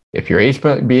 if your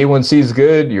HbA1c is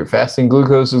good, your fasting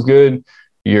glucose is good,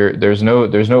 there's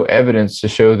no evidence to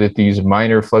show that these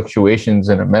minor fluctuations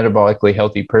in a metabolically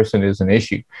healthy person is an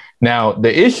issue. Now,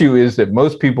 the issue is that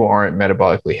most people aren't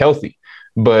metabolically healthy,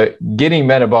 but getting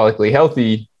metabolically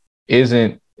healthy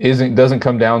doesn't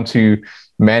come down to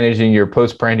managing your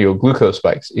postprandial glucose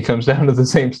spikes. It comes down to the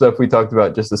same stuff we talked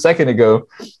about just a second ago,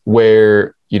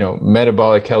 where,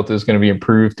 metabolic health is going to be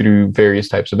improved through various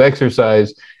types of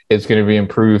exercise. It's going to be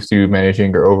improved through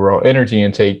managing your overall energy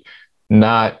intake,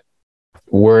 not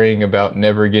worrying about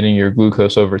never getting your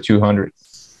glucose over 200.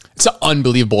 It's an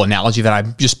unbelievable analogy that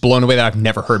I'm just blown away, that I've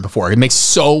never heard before. It makes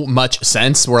so much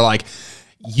sense. Where, like,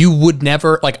 you would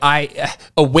never, like,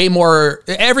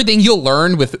 everything you'll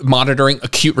learn with monitoring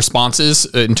acute responses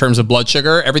in terms of blood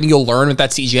sugar, everything you'll learn with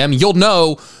that CGM, you'll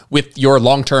know with your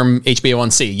long-term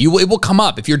HbA1c. It will come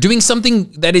up. If you're doing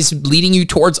something that is leading you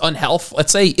towards unhealth,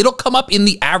 let's say, it'll come up in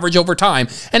the average over time.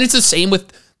 And it's the same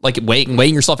with, like,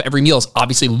 weighing yourself every meal is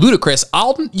obviously ludicrous.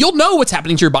 You'll know what's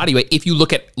happening to your body weight if you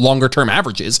look at longer term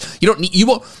averages. You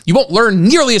won't learn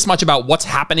nearly as much about what's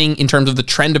happening in terms of the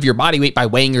trend of your body weight by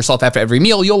weighing yourself after every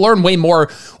meal. You'll learn way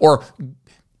more, or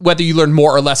whether you learn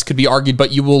more or less could be argued,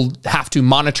 but you will have to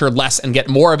monitor less and get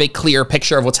more of a clear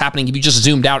picture of what's happening if you just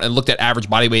zoomed out and looked at average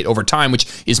body weight over time, which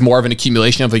is more of an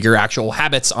accumulation of, like, your actual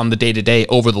habits on the day-to-day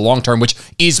over the long term, which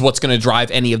is what's going to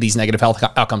drive any of these negative health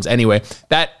outcomes anyway.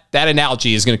 That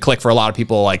analogy is going to click for a lot of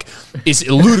people. Like, is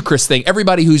a ludicrous thing.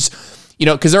 Everybody who's,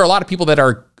 because there are a lot of people that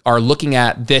are looking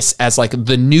at this as like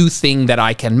the new thing that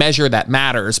I can measure that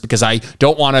matters, because I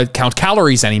don't want to count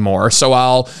calories anymore. So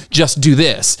I'll just do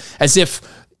this, as if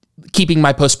keeping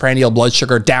my postprandial blood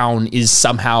sugar down is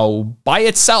somehow by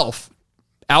itself,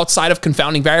 outside of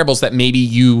confounding variables, that maybe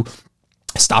you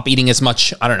stop eating as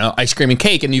much, I don't know, ice cream and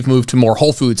cake, and you've moved to more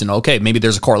whole foods, and okay, maybe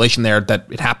there's a correlation there that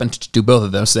it happened to do both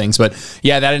of those things. But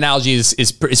yeah, that analogy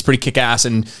is pretty kick-ass.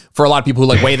 And for a lot of people who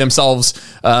like weigh themselves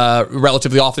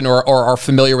relatively often, or are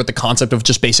familiar with the concept of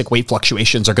just basic weight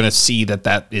fluctuations, are going to see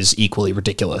that is equally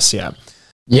ridiculous. Yeah.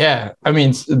 Yeah, I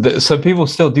mean, some people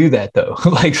still do that though.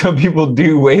 Like, some people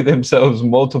do weigh themselves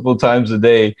multiple times a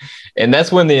day, and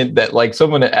that's when like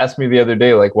someone asked me the other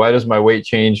day, like, why does my weight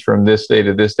change from this day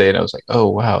to this day? And I was like, oh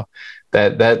wow,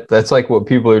 that's like what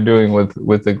people are doing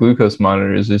with the glucose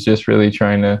monitors. Is just really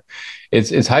trying to,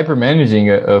 it's hyper managing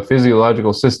a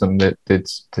physiological system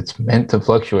that's meant to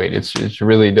fluctuate. It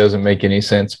really doesn't make any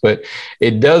sense, but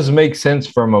it does make sense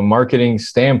from a marketing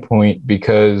standpoint,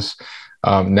 because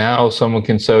now someone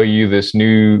can sell you this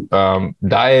new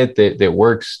diet that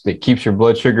works, that keeps your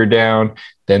blood sugar down.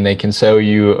 Then they can sell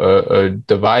you a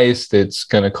device that's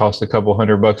going to cost a couple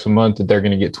 $100 a month that they're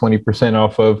going to get 20%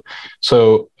 off of.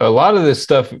 So a lot of this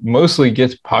stuff mostly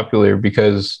gets popular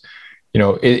because,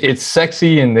 it's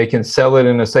sexy and they can sell it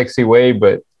in a sexy way,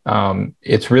 but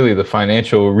it's really the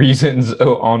financial reasons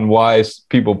on why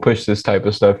people push this type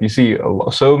of stuff. You see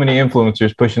so many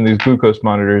influencers pushing these glucose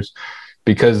monitors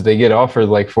because they get offered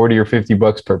like $40 or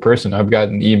 $50 per person. I've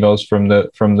gotten emails from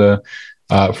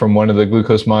one of the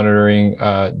glucose monitoring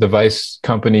device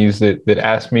companies that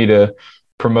asked me to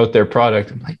promote their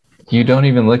product. I'm like, You don't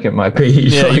even look at my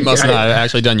page. Yeah, you must not have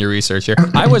actually done your research here.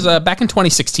 I was back in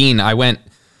 2016. I went.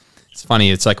 It's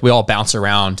funny. It's like we all bounce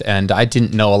around, and I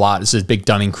didn't know a lot. This is big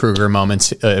Dunning-Kruger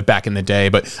moments back in the day.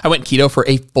 But I went keto for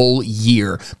a full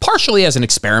year, partially as an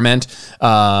experiment,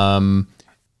 and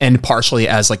partially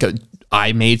as like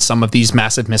I made some of these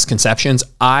massive misconceptions.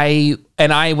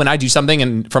 When I do something,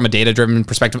 and from a data-driven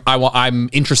perspective, I'm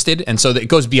interested, and so it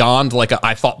goes beyond like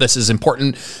I thought this is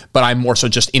important, but I'm more so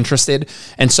just interested.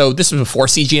 And so this was before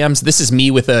CGMs. This is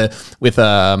me with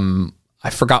I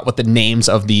forgot what the names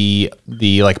of the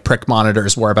like prick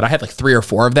monitors were, but I had like 3 or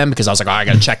 4 of them because I was like, oh, I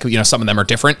got to check, some of them are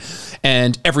different.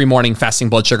 And every morning fasting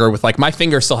blood sugar with like, my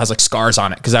finger still has like scars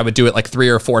on it because I would do it like 3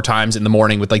 or 4 times in the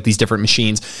morning with like these different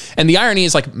machines. And the irony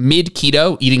is like mid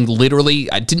keto, eating literally,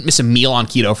 I didn't miss a meal on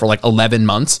keto for like 11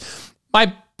 months.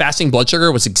 My fasting blood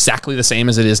sugar was exactly the same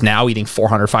as it is now, eating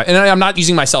 405. And I'm not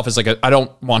using myself as like I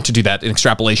don't want to do that in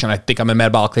extrapolation. I think I'm a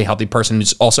metabolically healthy person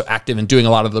who's also active and doing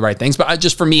a lot of the right things. But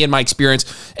just for me and my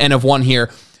experience and of one here,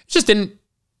 it just didn't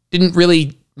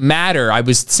really matter. I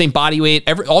was the same body weight.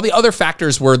 All the other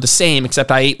factors were the same, except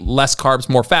I ate less carbs,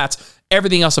 more fats.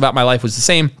 Everything else about my life was the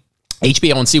same.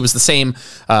 HbA1c was the same.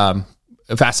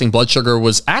 Fasting blood sugar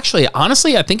was actually,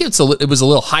 honestly, I think it was a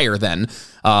little higher then.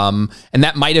 And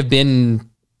that might have been,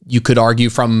 you could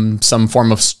argue, from some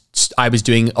form of, I was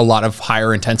doing a lot of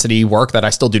higher intensity work that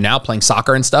I still do now, playing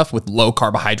soccer and stuff with low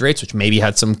carbohydrates, which maybe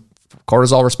had some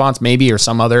cortisol response, maybe, or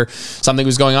something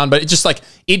was going on. But it just like,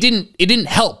 it didn't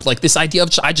help. Like this idea of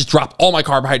I just dropped all my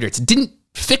carbohydrates. It didn't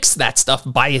fix that stuff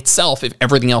by itself if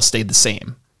everything else stayed the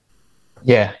same.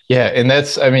 Yeah. And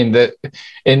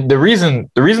and the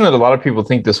reason that a lot of people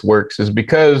think this works is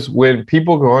because when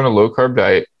people go on a low carb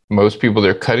diet, most people,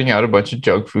 they're cutting out a bunch of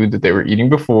junk food that they were eating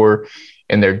before,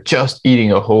 and they're just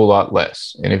eating a whole lot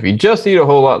less. And if you just eat a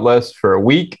whole lot less for a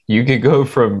week, you can go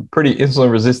from pretty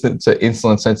insulin resistant to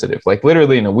insulin sensitive. Like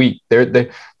literally in a week.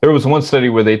 There was one study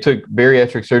where they took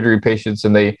bariatric surgery patients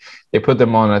and they put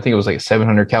them on, I think it was like a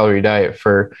 700 calorie diet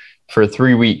for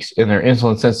 3 weeks, and their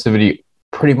insulin sensitivity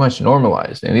pretty much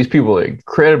normalized. And these people are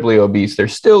incredibly obese. They're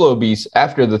still obese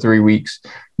after the 3 weeks,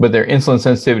 but their insulin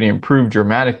sensitivity improved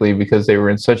dramatically because they were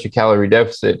in such a calorie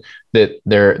deficit that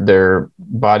their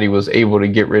body was able to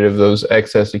get rid of those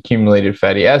excess accumulated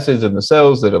fatty acids in the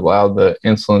cells that allowed the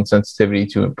insulin sensitivity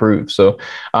to improve. So,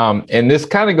 and this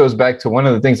kind of goes back to one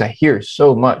of the things I hear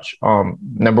so much.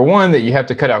 Number one, that you have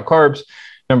to cut out carbs.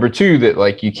 Number two, that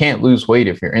like you can't lose weight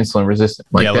if you're insulin resistant.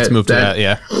 Like let's move to that.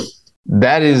 Yeah.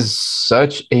 That is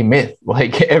such a myth.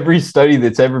 Like every study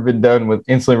that's ever been done with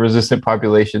insulin resistant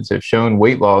populations have shown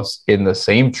weight loss in the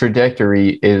same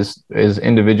trajectory as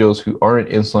individuals who aren't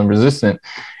insulin resistant.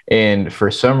 And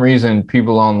for some reason,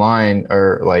 people online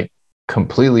are like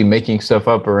completely making stuff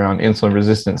up around insulin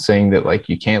resistance, saying that like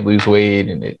you can't lose weight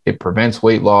and it prevents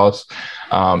weight loss,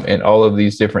 and all of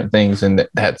these different things. And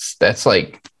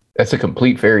that's a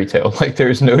complete fairy tale. Like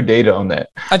there's no data on that.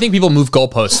 I think people move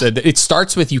goalposts. It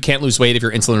starts with you can't lose weight if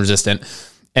you're insulin resistant.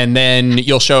 And then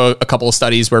you'll show a couple of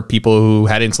studies where people who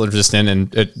had insulin resistant,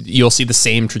 and you'll see the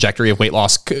same trajectory of weight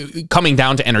loss coming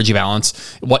down to energy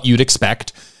balance, what you'd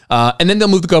expect. And then they'll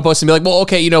move the goalposts and be like, well,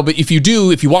 okay, but if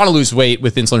you want to lose weight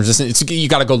with insulin resistance, you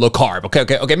got to go low carb.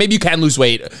 Okay. Maybe you can lose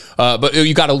weight, but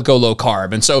you got to go low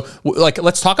carb. And so like,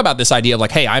 let's talk about this idea of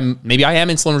like, hey, maybe I am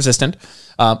insulin resistant.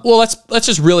 Well, let's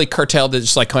just really curtail to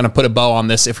just like kind of put a bow on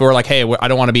this. If we're like, hey, I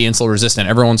don't want to be insulin resistant.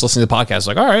 Everyone's listening to the podcast.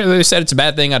 Like, all right, they said it's a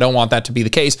bad thing. I don't want that to be the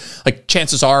case. Like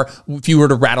chances are, if you were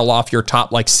to rattle off your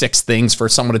top like 6 things for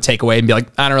someone to take away and be like,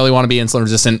 I don't really want to be insulin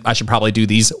resistant, I should probably do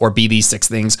these or be these 6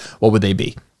 things. What would they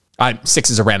be? 6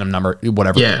 is a random number,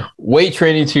 whatever. Yeah. Weight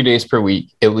training 2 days per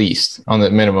week, at least on the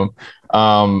minimum.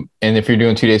 And if you're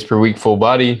doing 2 days per week, full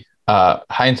body,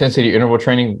 high intensity interval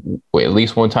training, at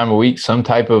least 1 time a week, some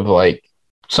type of like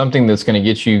something that's going to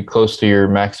get you close to your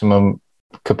maximum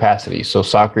capacity. So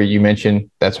soccer, you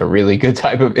mentioned, that's a really good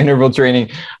type of interval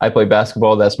training. I play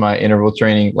basketball. That's my interval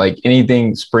training. Like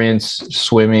anything, sprints,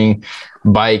 swimming,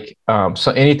 bike,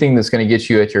 so anything that's going to get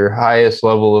you at your highest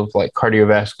level of like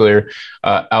cardiovascular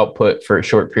output for a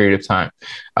short period of time.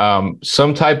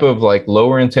 Some type of like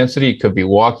lower intensity, could be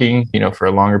walking, for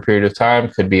a longer period of time,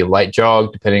 could be a light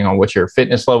jog, depending on what your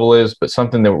fitness level is, but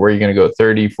something that where you're going to go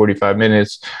 30, 45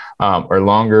 minutes or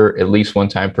longer, at least 1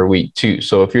 time per week too.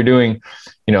 So if you're doing,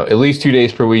 at least 2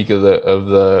 days per week of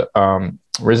the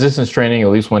resistance training, at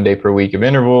least 1 day per week of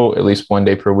interval, at least 1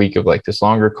 day per week of like this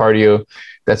longer cardio,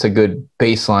 that's a good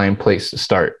baseline place to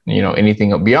start.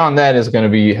 Anything beyond that is going to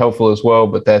be helpful as well,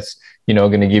 but that's,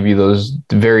 going to give you those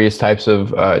various types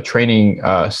of training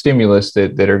stimulus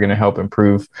that are going to help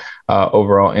improve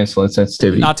overall insulin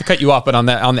sensitivity. Not to cut you off, but on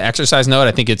the exercise note,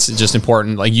 I think it's just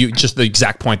important, like just the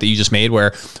exact point that you just made,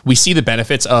 where we see the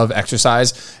benefits of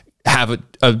exercise have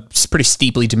a pretty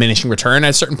steeply diminishing return at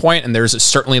a certain point, and there's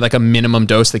certainly like a minimum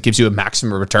dose that gives you a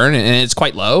maximum return, and it's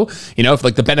quite low. If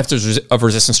like the benefits of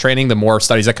resistance training, the more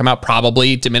studies that come out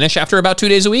probably diminish after about 2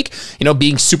 days a week.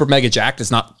 Being super mega jacked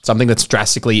is not something that's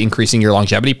drastically increasing your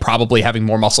longevity. Probably having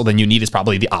more muscle than you need is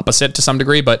probably the opposite to some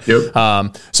degree. But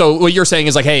so what you're saying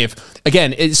is like, hey, if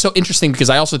again, it's so interesting because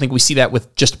I also think we see that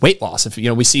with just weight loss. If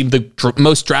we see the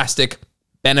most drastic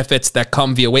benefits that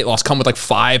come via weight loss come with like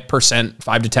 5%,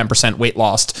 5 to 10% weight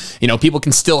lost. People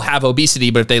can still have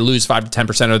obesity, but if they lose 5 to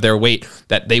 10% of their weight,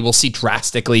 that they will see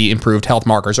drastically improved health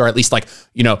markers, or at least like,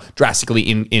 drastically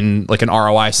in like an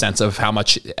ROI sense of how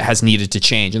much has needed to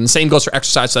change. And the same goes for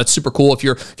exercise. So that's super cool. If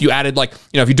you added like,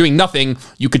 if you're doing nothing,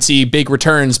 you could see big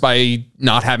returns by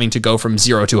not having to go from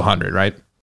 0 to 100, right?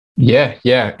 Yeah.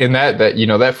 And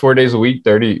that 4 days a week,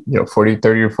 30 or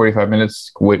 45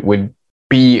 minutes would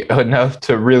be enough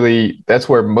to really, that's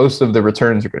where most of the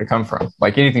returns are going to come from.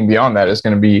 Like anything beyond that is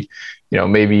going to be,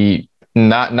 maybe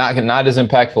not as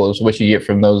impactful as what you get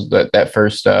from that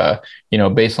first,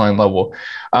 baseline level.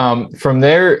 From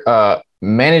there,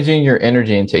 managing your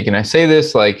energy intake. And I say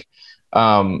this like,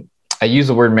 I use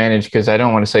the word manage because I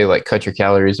don't want to say like cut your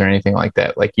calories or anything like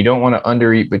that. Like you don't want to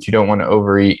undereat, but you don't want to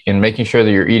overeat, and making sure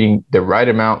that you're eating the right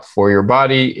amount for your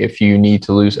body. If you need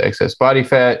to lose excess body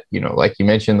fat, like you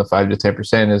mentioned, the 5 to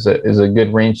 10% is a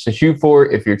good range to shoot for.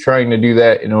 If you're trying to do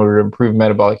that in order to improve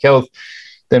metabolic health,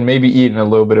 then maybe eat in a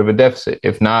little bit of a deficit.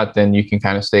 If not, then you can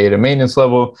kind of stay at a maintenance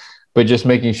level, but just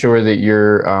making sure that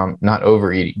you're not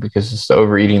overeating, because it's the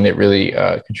overeating that really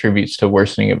contributes to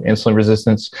worsening of insulin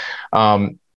resistance.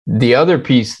 The other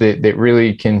piece that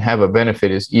really can have a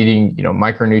benefit is eating,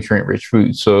 micronutrient rich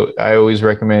foods. So I always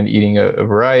recommend eating a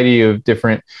variety of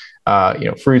different,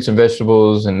 fruits and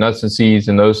vegetables and nuts and seeds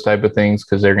and those type of things,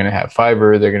 because they're going to have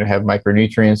fiber, they're going to have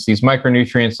micronutrients. These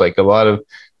micronutrients,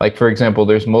 for example,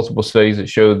 there's multiple studies that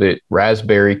show that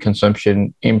raspberry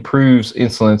consumption improves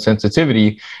insulin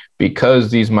sensitivity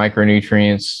because these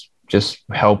micronutrients just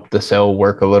help the cell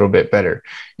work a little bit better.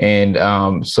 And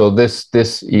so it's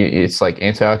like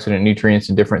antioxidant nutrients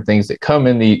and different things that come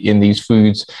in these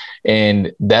foods.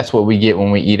 And that's what we get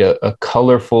when we eat a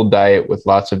colorful diet with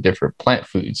lots of different plant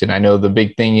foods. And I know the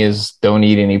big thing is don't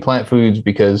eat any plant foods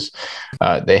because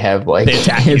they have like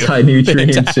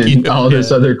anti-nutrients and all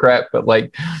this other crap. But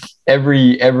like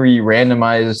every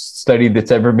randomized study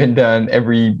that's ever been done,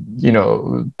 every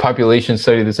population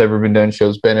study that's ever been done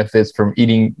shows benefits from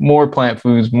eating more plant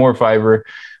foods, more fiber.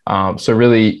 So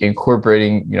really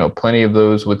incorporating plenty of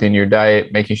those within your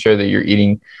diet, making sure that you're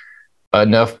eating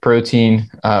enough protein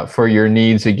for your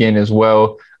needs again as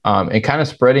well, and kind of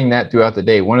spreading that throughout the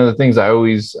day. One of the things I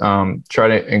always try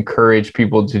to encourage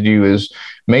people to do is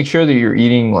make sure that you're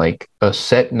eating like a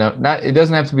set it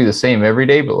doesn't have to be the same every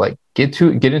day, but like get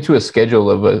into a schedule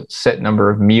of a set number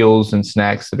of meals and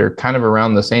snacks that are kind of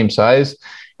around the same size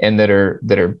and that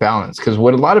are balanced. Because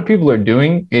what a lot of people are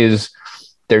doing is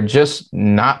they're just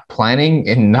not planning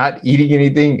and not eating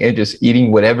anything and just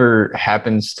eating whatever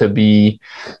happens to be,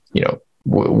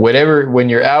 whatever, when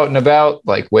you're out and about,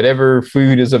 like whatever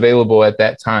food is available at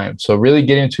that time. So really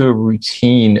get into a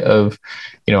routine of,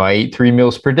 I eat 3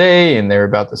 meals per day and they're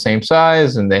about the same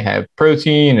size and they have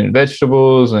protein and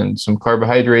vegetables and some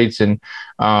carbohydrates, and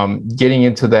getting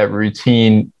into that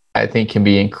routine, I think can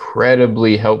be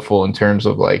incredibly helpful in terms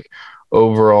of like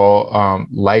overall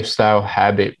lifestyle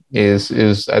habit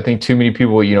is I think too many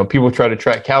people, people try to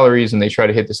track calories and they try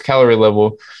to hit this calorie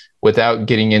level without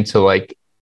getting into like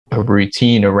a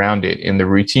routine around it. And the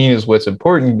routine is what's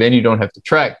important. Then you don't have to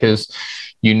track because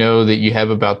you know that you have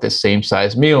about the same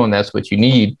size meal and that's what you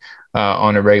need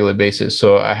on a regular basis.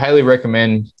 So I highly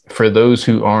recommend for those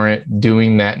who aren't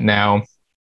doing that now.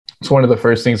 It's one of the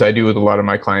first things I do with a lot of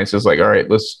my clients is like, all right,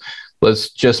 let's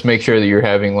just make sure that you're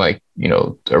having like,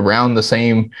 around the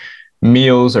same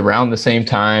meals around the same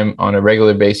time on a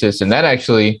regular basis. And that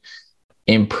actually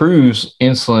improves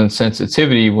insulin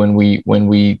sensitivity when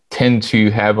we tend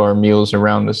to have our meals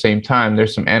around the same time.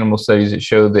 There's some animal studies that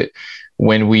show that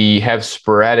when we have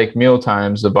sporadic meal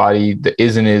times, the body that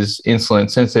isn't as insulin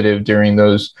sensitive during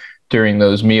those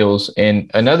meals. And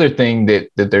another thing that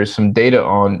there's some data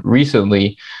on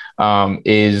recently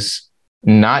is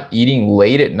not eating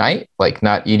late at night, like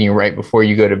not eating right before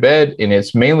you go to bed. And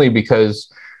it's mainly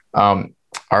because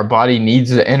our body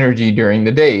needs the energy during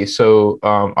the day. So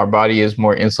our body is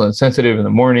more insulin sensitive in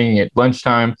the morning at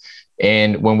lunchtime.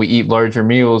 And when we eat larger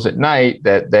meals at night,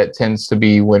 that tends to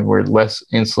be when we're less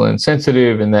insulin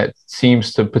sensitive, and that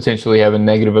seems to potentially have a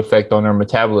negative effect on our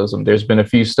metabolism. There's been a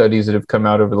few studies that have come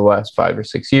out over the last 5 or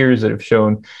 6 years that have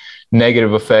shown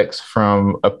negative effects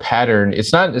from a pattern.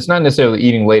 It's not necessarily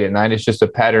eating late at night. It's just a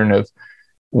pattern of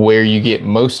where you get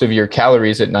most of your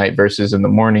calories at night versus in the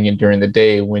morning and during the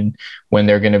day when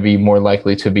they're going to be more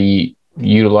likely to be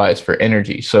utilized for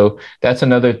energy. So that's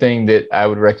another thing that I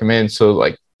would recommend. So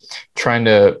like trying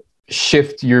to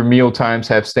shift your meal times,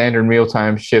 have standard meal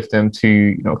times, shift them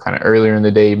to, kind of earlier in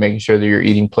the day, making sure that you're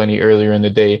eating plenty earlier in the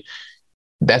day.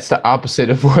 That's the opposite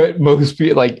of what most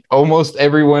people, like almost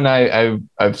everyone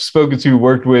I've spoken to,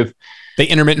 worked with. They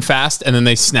intermittent fast and then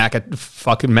they snack at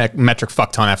fucking metric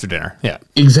fuck ton after dinner. Yeah,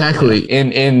 exactly.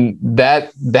 And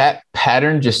that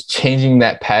pattern, just changing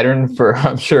that pattern for,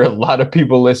 I'm sure a lot of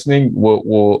people listening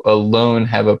will alone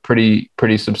have a pretty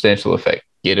substantial effect.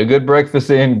 Get a good breakfast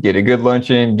in, get a good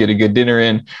lunch in, get a good dinner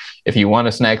in. If you want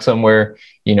to snack somewhere,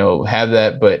 have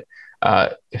that, but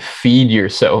feed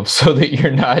yourself so that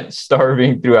you're not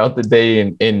starving throughout the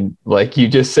day. And like you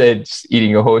just said, just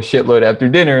eating a whole shitload after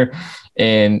dinner.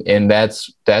 And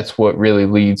that's what really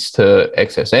leads to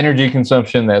excess energy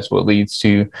consumption. That's what leads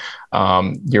to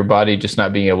your body just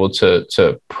not being able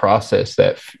to process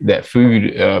that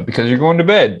food because you're going to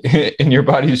bed and your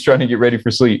body is trying to get ready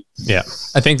for sleep. Yeah,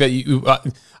 I think that you.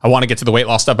 I want to get to the weight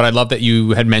loss stuff, but I love that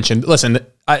you had mentioned. Listen,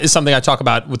 it's something I talk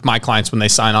about with my clients when they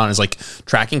sign on. Is like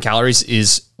tracking calories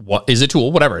is a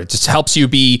tool, whatever. It just helps you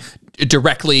be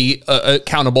directly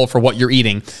accountable for what you're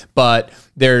eating, but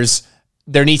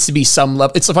there needs to be some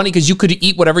level. It's so funny because you could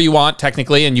eat whatever you want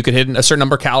technically, and you could hit a certain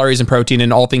number of calories and protein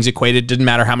and all things equated. Didn't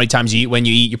matter how many times you eat. When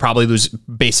you eat, you probably lose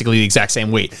basically the exact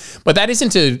same weight. But that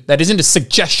isn't a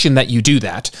suggestion that you do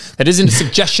that. That isn't a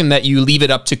suggestion that you leave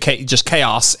it up to just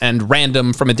chaos and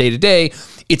random from a day to day.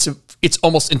 It's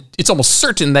almost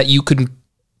certain that you could.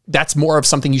 That's more of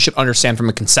something you should understand from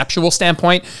a conceptual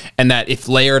standpoint, and that if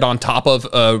layered on top of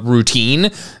a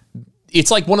routine, it's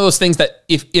like one of those things that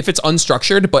if it's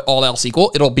unstructured, but all else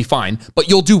equal, it'll be fine. But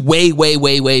you'll do way, way,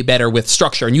 way, way better with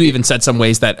structure. And you even said some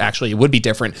ways that actually it would be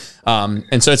different.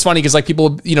 And so it's funny because like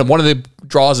people, one of the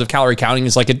draws of calorie counting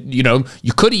is like,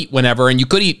 you could eat whenever and you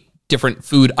could eat different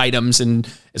food items. And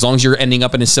as long as you're ending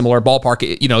up in a similar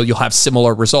ballpark, you'll have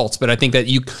similar results. But I think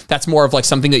that that's more of like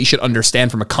something that you should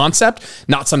understand from a concept,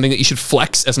 not something that you should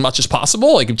flex as much as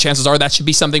possible. Like chances are that should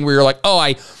be something where you're like, oh,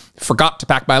 I forgot to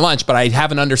pack my lunch, but I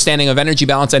have an understanding of energy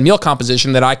balance and meal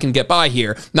composition that I can get by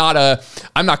here.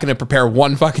 I'm not going to prepare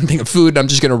one fucking thing of food. I'm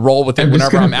just going to roll with it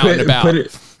whenever I'm out and about.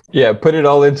 Put it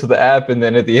all into the app. And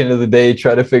then at the end of the day,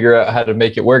 try to figure out how to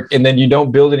make it work. And then you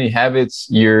don't build any habits.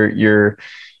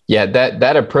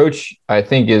 That approach, I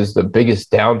think, is the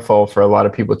biggest downfall for a lot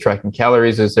of people tracking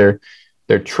calories is they're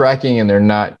tracking and they're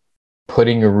not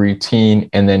putting a routine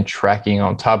and then tracking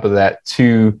on top of that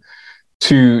to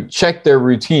check their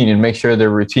routine and make sure their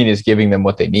routine is giving them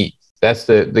what they need. That's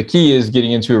the key, is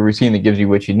getting into a routine that gives you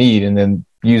what you need and then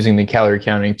using the calorie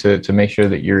counting to make sure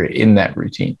that you're in that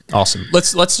routine. Awesome.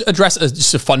 Let's address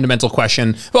just a fundamental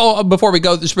question. Well, before we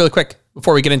go, just really quick,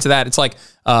 before we get into that, it's like,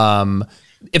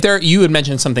 you had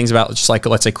mentioned some things about just like,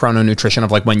 let's say chrononutrition of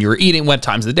like when you're eating, what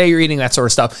times of the day you're eating, that sort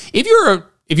of stuff. If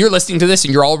you're listening to this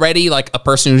and you're already like a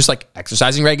person who's like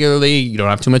exercising regularly, you don't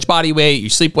have too much body weight, you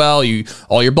sleep well,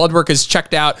 all your blood work is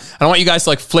checked out. I don't want you guys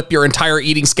to like flip your entire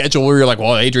eating schedule where you're like,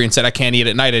 well, Adrian said I can't eat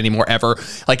at night anymore ever.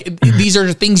 Like these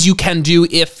are things you can do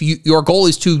if your goal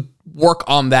is to work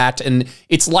on that. And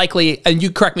it's likely, and you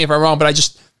correct me if I'm wrong, but I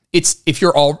just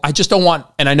don't want,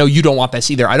 and I know you don't want this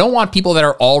either. I don't want people that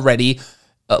are already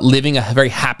living a very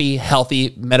happy,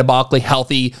 healthy, metabolically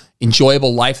healthy,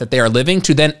 enjoyable life that they are living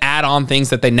to then add on things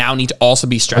that they now need to also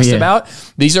be stressed about.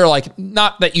 These are like,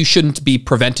 not that you shouldn't be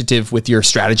preventative with your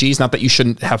strategies, not that you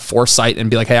shouldn't have foresight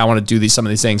and be like, hey, I want to do some of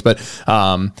these things. But,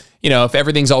 if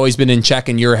everything's always been in check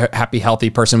and you're a happy, healthy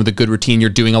person with a good routine, you're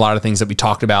doing a lot of things that we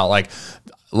talked about. Like,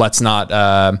 let's not,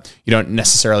 you don't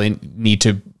necessarily need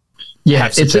to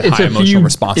it's a high emotional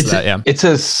response to that. Yeah, it's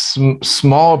a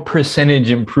small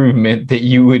percentage improvement that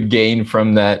you would gain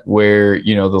from that, where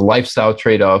the lifestyle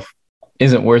trade-off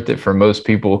isn't worth it for most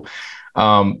people.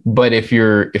 But if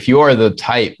you are the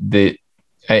type that,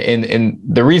 and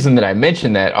the reason that I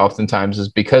mention that oftentimes is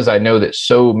because I know that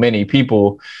so many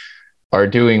people are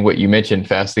doing what you mentioned,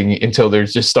 fasting until they're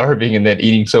just starving and then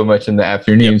eating so much in the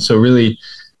afternoon. Yep. So really,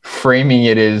 framing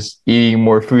it as eating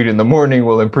more food in the morning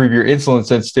will improve your insulin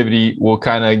sensitivity will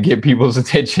kind of get people's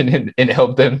attention and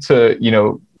help them to,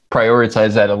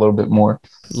 prioritize that a little bit more.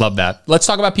 Love that. Let's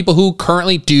talk about people who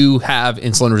currently do have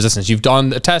insulin resistance. You've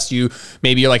done a test. You're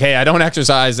like, hey, I don't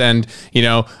exercise, and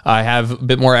I have a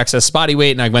bit more excess body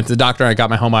weight, and I went to the doctor. And I got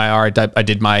my home IR. I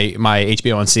did my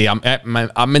HbA1c.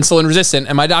 I'm insulin resistant,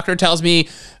 and my doctor tells me.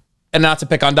 And not to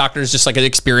pick on doctors, just like an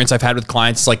experience I've had with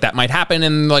clients, it's like that might happen.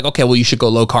 And like, okay, well, you should go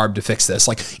low carb to fix this.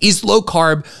 Like, is low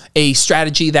carb a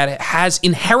strategy that has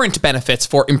inherent benefits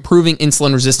for improving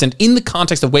insulin resistance in the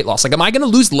context of weight loss? Like, am I going to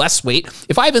lose less weight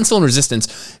if I have insulin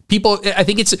resistance? I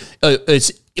think it's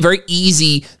a very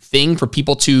easy thing for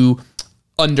people to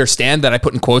understand, that I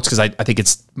put in quotes because I think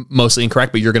it's mostly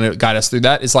incorrect, but you're going to guide us through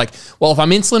that. Is like, well, if I'm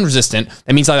insulin resistant,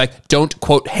 that means I don't,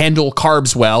 quote, handle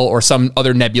carbs well, or some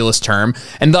other nebulous term,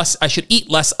 and thus I should eat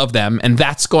less of them, and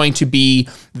that's going to be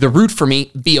the route for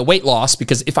me via weight loss,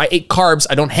 because if I ate carbs,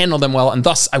 I don't handle them well, and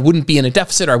thus I wouldn't be in a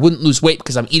deficit, or I wouldn't lose weight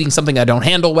because I'm eating something I don't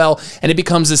handle well, and it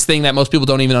becomes this thing that most people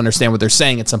don't even understand what they're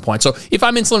saying at some point. So if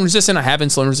I'm insulin resistant, I have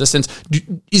insulin resistance,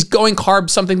 is going carb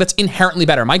something that's inherently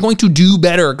better? Am I going to do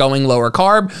better going lower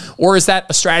carb, or is that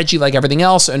a strategy like everything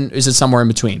else, and is it somewhere in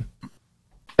between?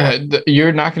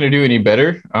 You're not going to do any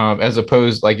better, as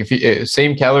opposed, like, if you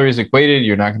same calories equated,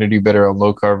 you're not going to do better on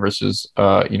low carb versus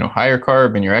higher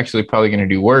carb, and you're actually probably going to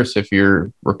do worse if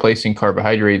you're replacing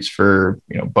carbohydrates for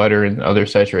butter and other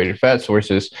saturated fat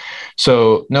sources.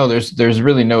 So no, there's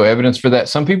really no evidence for that.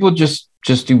 Some people just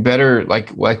do better,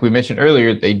 like we mentioned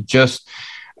earlier.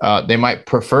 They might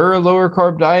prefer a lower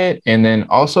carb diet, and then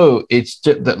also it's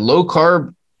just that low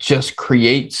carb just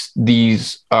creates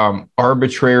these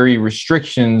arbitrary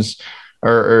restrictions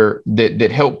or that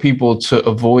help people to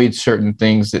avoid certain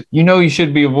things that you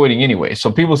should be avoiding anyway.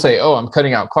 So people say, "Oh, I'm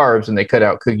cutting out carbs," and they cut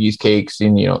out cookies, cakes,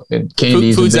 and and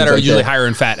candies, foods and that are like usually higher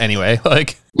in fat anyway.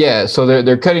 So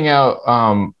they're cutting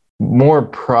out more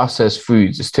processed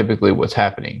foods is typically what's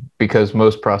happening, because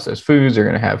most processed foods are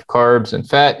going to have carbs and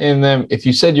fat in them. If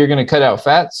you said you're going to cut out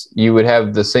fats, you would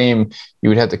have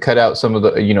to cut out some of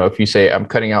the, if you say I'm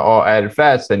cutting out all added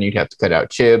fats, then you'd have to cut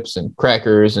out chips and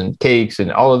crackers and cakes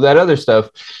and all of that other stuff.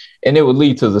 And it would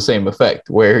lead to the same effect,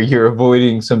 where you're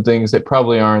avoiding some things that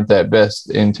probably aren't that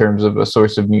best in terms of a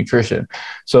source of nutrition.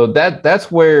 So that's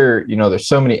where, there's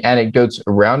so many anecdotes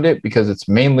around it, because it's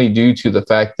mainly due to the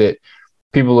fact that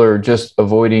people are just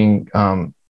avoiding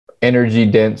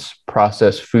energy-dense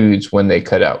processed foods when they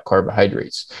cut out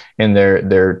carbohydrates. And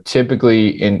they're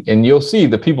typically, and you'll see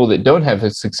the people that don't have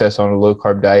success on a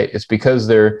low-carb diet, it's because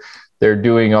they're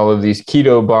doing all of these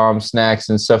keto bomb snacks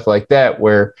and stuff like that,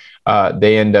 where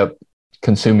they end up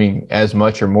consuming as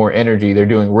much or more energy. They're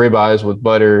doing ribeyes with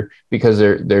butter because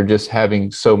they're just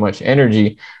having so much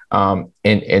energy,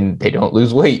 and they don't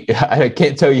lose weight. I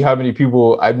can't tell you how many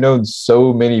people I've known.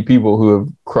 So many people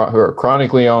who are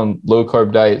chronically on low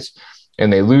carb diets,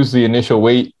 and they lose the initial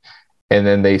weight, and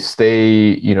then they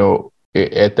stay,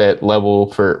 at that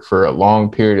level for a long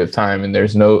period of time, and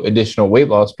there's no additional weight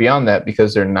loss beyond that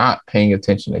because they're not paying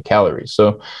attention to calories.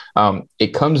 So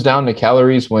it comes down to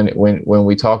calories when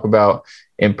we talk about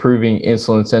improving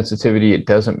insulin sensitivity. It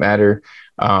doesn't matter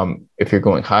if you're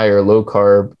going high or low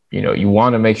carb. You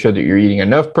want to make sure that you're eating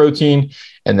enough protein,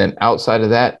 and then outside of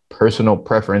that, personal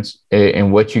preference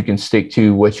and what you can stick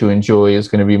to, what you enjoy, is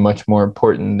going to be much more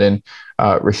important than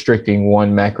restricting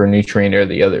one macronutrient or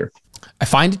the other. I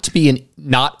find it to be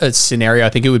not a scenario. I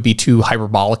think it would be too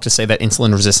hyperbolic to say that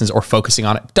insulin resistance or focusing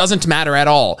on it doesn't matter at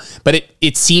all. But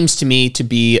it seems to me to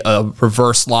be a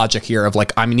reverse logic here of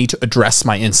like, I need to address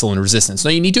my insulin resistance. No,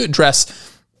 you need to address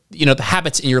the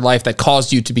habits in your life that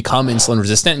caused you to become insulin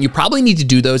resistant, and you probably need to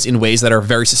do those in ways that are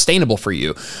very sustainable for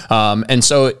you. And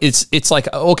so it's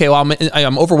like, okay, well,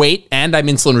 I'm overweight and I'm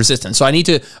insulin resistant, so I need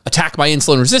to attack my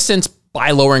insulin resistance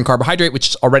by lowering carbohydrate,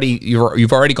 which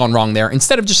you've already gone wrong there.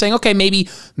 Instead of just saying, okay,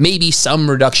 maybe some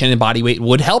reduction in body weight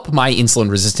would help my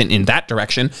insulin resistant in that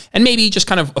direction, and maybe just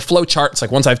kind of a flow chart. It's like,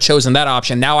 once I've chosen that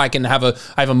option, now I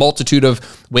have a multitude of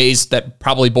ways that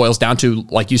probably boils down to,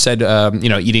 like you said,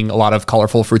 eating a lot of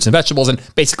colorful fruits and vegetables, and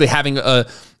basically having a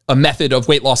method of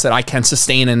weight loss that I can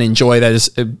sustain and enjoy, that is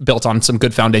built on some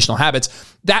good foundational habits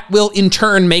that will in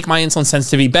turn make my insulin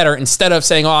sensitivity better, instead of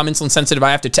saying, oh, I'm insulin sensitive,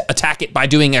 I have to attack it by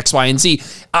doing X, Y, and Z.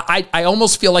 I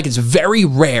almost feel like it's very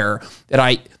rare that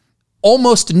I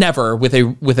almost never with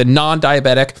a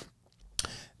non-diabetic,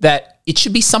 that it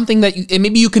should be something that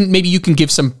maybe you can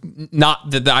give some,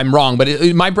 not that I'm wrong, but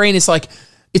my brain is like,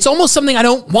 it's almost something I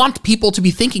don't want people to be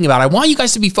thinking about. I want you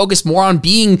guys to be focused more on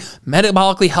being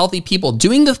metabolically healthy people,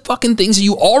 doing the fucking things that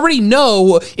you already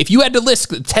know. If you had to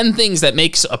list 10 things that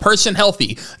makes a person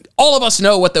healthy, all of us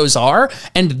know what those are.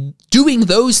 And doing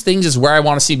those things is where I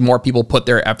want to see more people put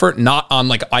their effort, not on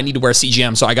like, I need to wear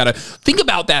CGM, so I got to think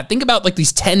about that. Think about like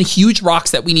these 10 huge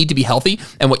rocks that we need to be healthy.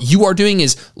 And what you are doing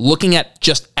is looking at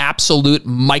just absolute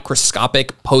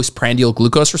microscopic postprandial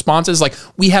glucose responses. Like,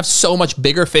 we have so much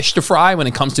bigger fish to fry when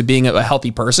it comes to being a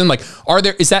healthy person. Like,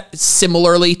 is that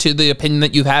similarly to the opinion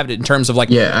that you've had in terms of like,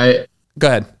 go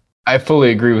ahead. I fully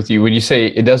agree with you when you say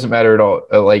it doesn't matter at all.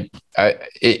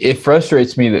 It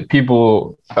frustrates me that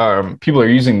people are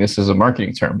using this as a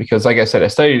marketing term, because, like I said, I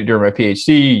studied it during my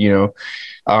PhD.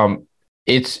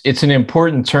 It's an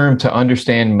important term to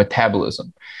understand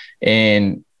metabolism,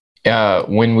 and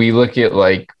when we look at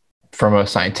like from a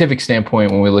scientific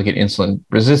standpoint, when we look at insulin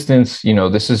resistance,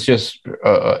 this is just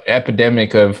an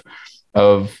epidemic of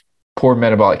poor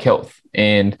metabolic health,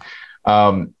 and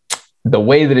the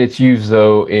way that it's used,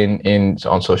 though,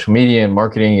 on social media and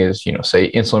marketing is,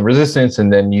 say insulin resistance,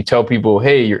 and then you tell people,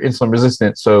 hey, you're insulin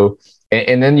resistant. So,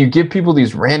 and then you give people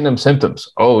these random symptoms.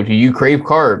 Oh, do you crave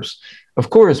carbs?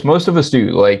 Of course, most of us do.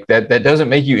 Like that doesn't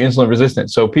make you insulin resistant.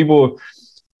 So people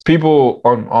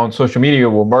on social media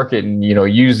will market and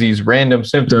use these random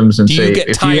symptoms and say,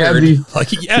 if you have these,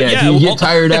 do you get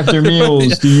tired after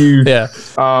meals? Do you get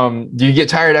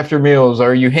tired after meals?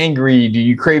 Are you hangry? Do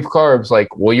you crave carbs?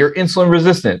 Like, well, you're insulin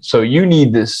resistant, so you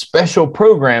need this special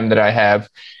program that I have,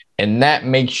 and that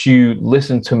makes you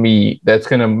listen to me. That's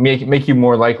going to make you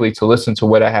more likely to listen to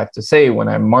what I have to say when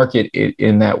I market it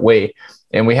in that way.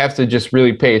 And we have to just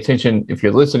really pay attention. If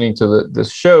you're listening to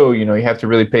this show, you have to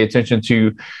really pay attention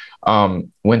to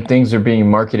when things are being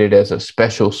marketed as a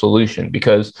special solution,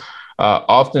 because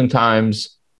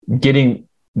oftentimes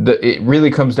it really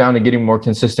comes down to getting more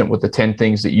consistent with the 10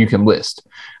 things that you can list.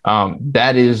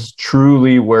 That is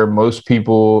truly where most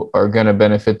people are going to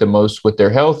benefit the most with their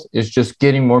health, is just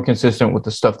getting more consistent with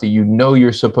the stuff that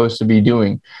you're supposed to be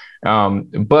doing.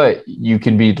 But you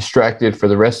can be distracted for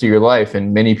the rest of your life.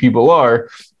 And many people are.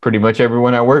 Pretty much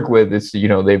everyone I work with, it's,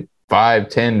 they 5,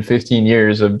 10, 15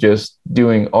 years of just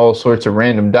doing all sorts of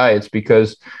random diets,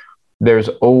 because there's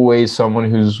always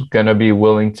someone who's going to be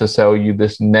willing to sell you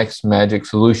this next magic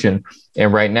solution.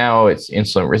 And right now it's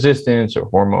insulin resistance or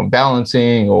hormone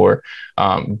balancing or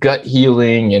gut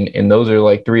healing. And those are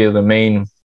like 3 of the main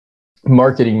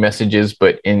marketing messages,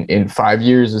 but in 5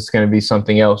 years it's going to be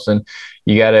something else, and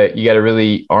you gotta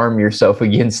really arm yourself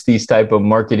against these type of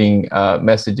marketing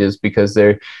messages, because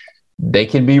they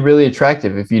can be really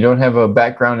attractive. If you don't have a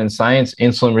background in science,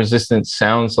 insulin resistance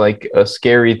sounds like a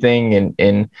scary thing,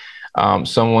 and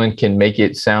someone can make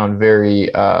it sound very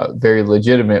very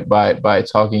legitimate by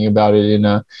talking about it in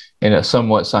a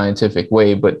somewhat scientific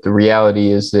way. But the reality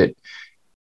is that,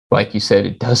 like you said,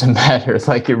 it doesn't matter.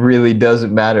 Like, it really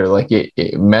doesn't matter. Like,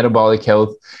 metabolic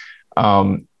health,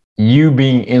 you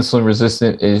being insulin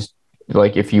resistant is,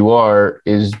 like, if you are,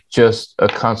 is just a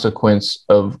consequence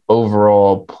of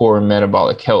overall poor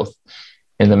metabolic health.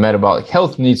 And the metabolic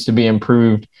health needs to be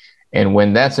improved. And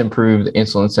when that's improved,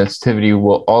 insulin sensitivity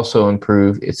will also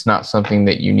improve. It's not something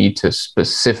that you need to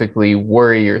specifically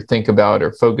worry or think about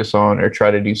or focus on or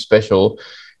try to do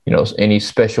any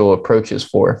special approaches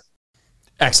for.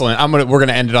 Excellent. We're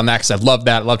gonna end it on that, because I love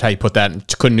that. Loved how you put that, and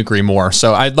couldn't agree more.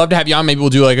 So I'd love to have you on. Maybe we'll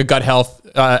do like a gut health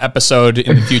episode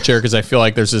in the future, because I feel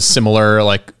like there's a similar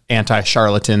like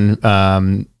anti-charlatan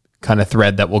kind of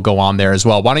thread that will go on there as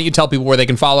well. Why don't you tell people where they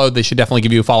can follow? They should definitely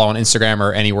give you a follow on Instagram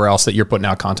or anywhere else that you're putting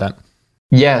out content.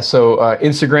 Yeah, so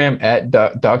Instagram at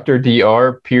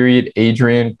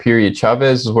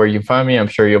Dr.Adrian.Chavez is where you can find me. I'm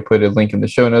sure you'll put a link in the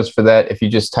show notes for that. If you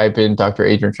just type in Dr.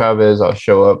 Adrian Chavez, I'll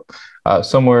show up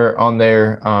somewhere on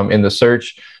there in the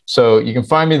search. So you can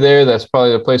find me there. That's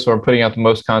probably the place where I'm putting out the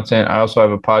most content. I also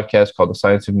have a podcast called the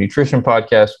Science of Nutrition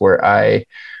Podcast, where I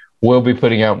will be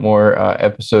putting out more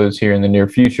episodes here in the near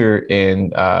future.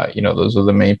 And, those are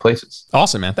the main places.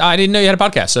 Awesome, man. I didn't know you had a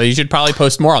podcast, so you should probably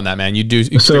post more on that, man. You do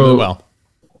extremely well.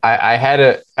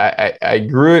 I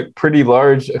grew it pretty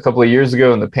large a couple of years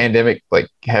ago in the pandemic, like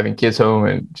having kids home,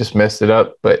 and just messed it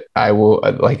up. But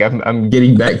I'm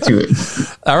getting back to it.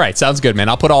 All right. Sounds good, man.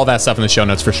 I'll put all that stuff in the show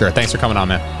notes for sure. Thanks for coming on,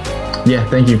 man. Yeah.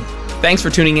 Thank you. Thanks for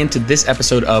tuning in to this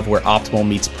episode of Where Optimal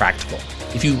Meets Practical.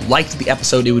 If you liked the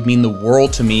episode, it would mean the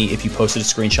world to me if you posted a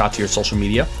screenshot to your social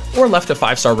media or left a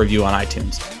 5-star review on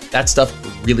iTunes. That stuff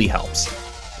really helps.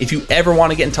 If you ever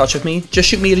want to get in touch with me, just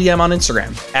shoot me a DM on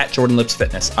Instagram at Jordan Lips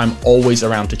Fitness. I'm always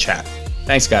around to chat.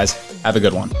 Thanks, guys. Have a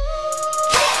good one.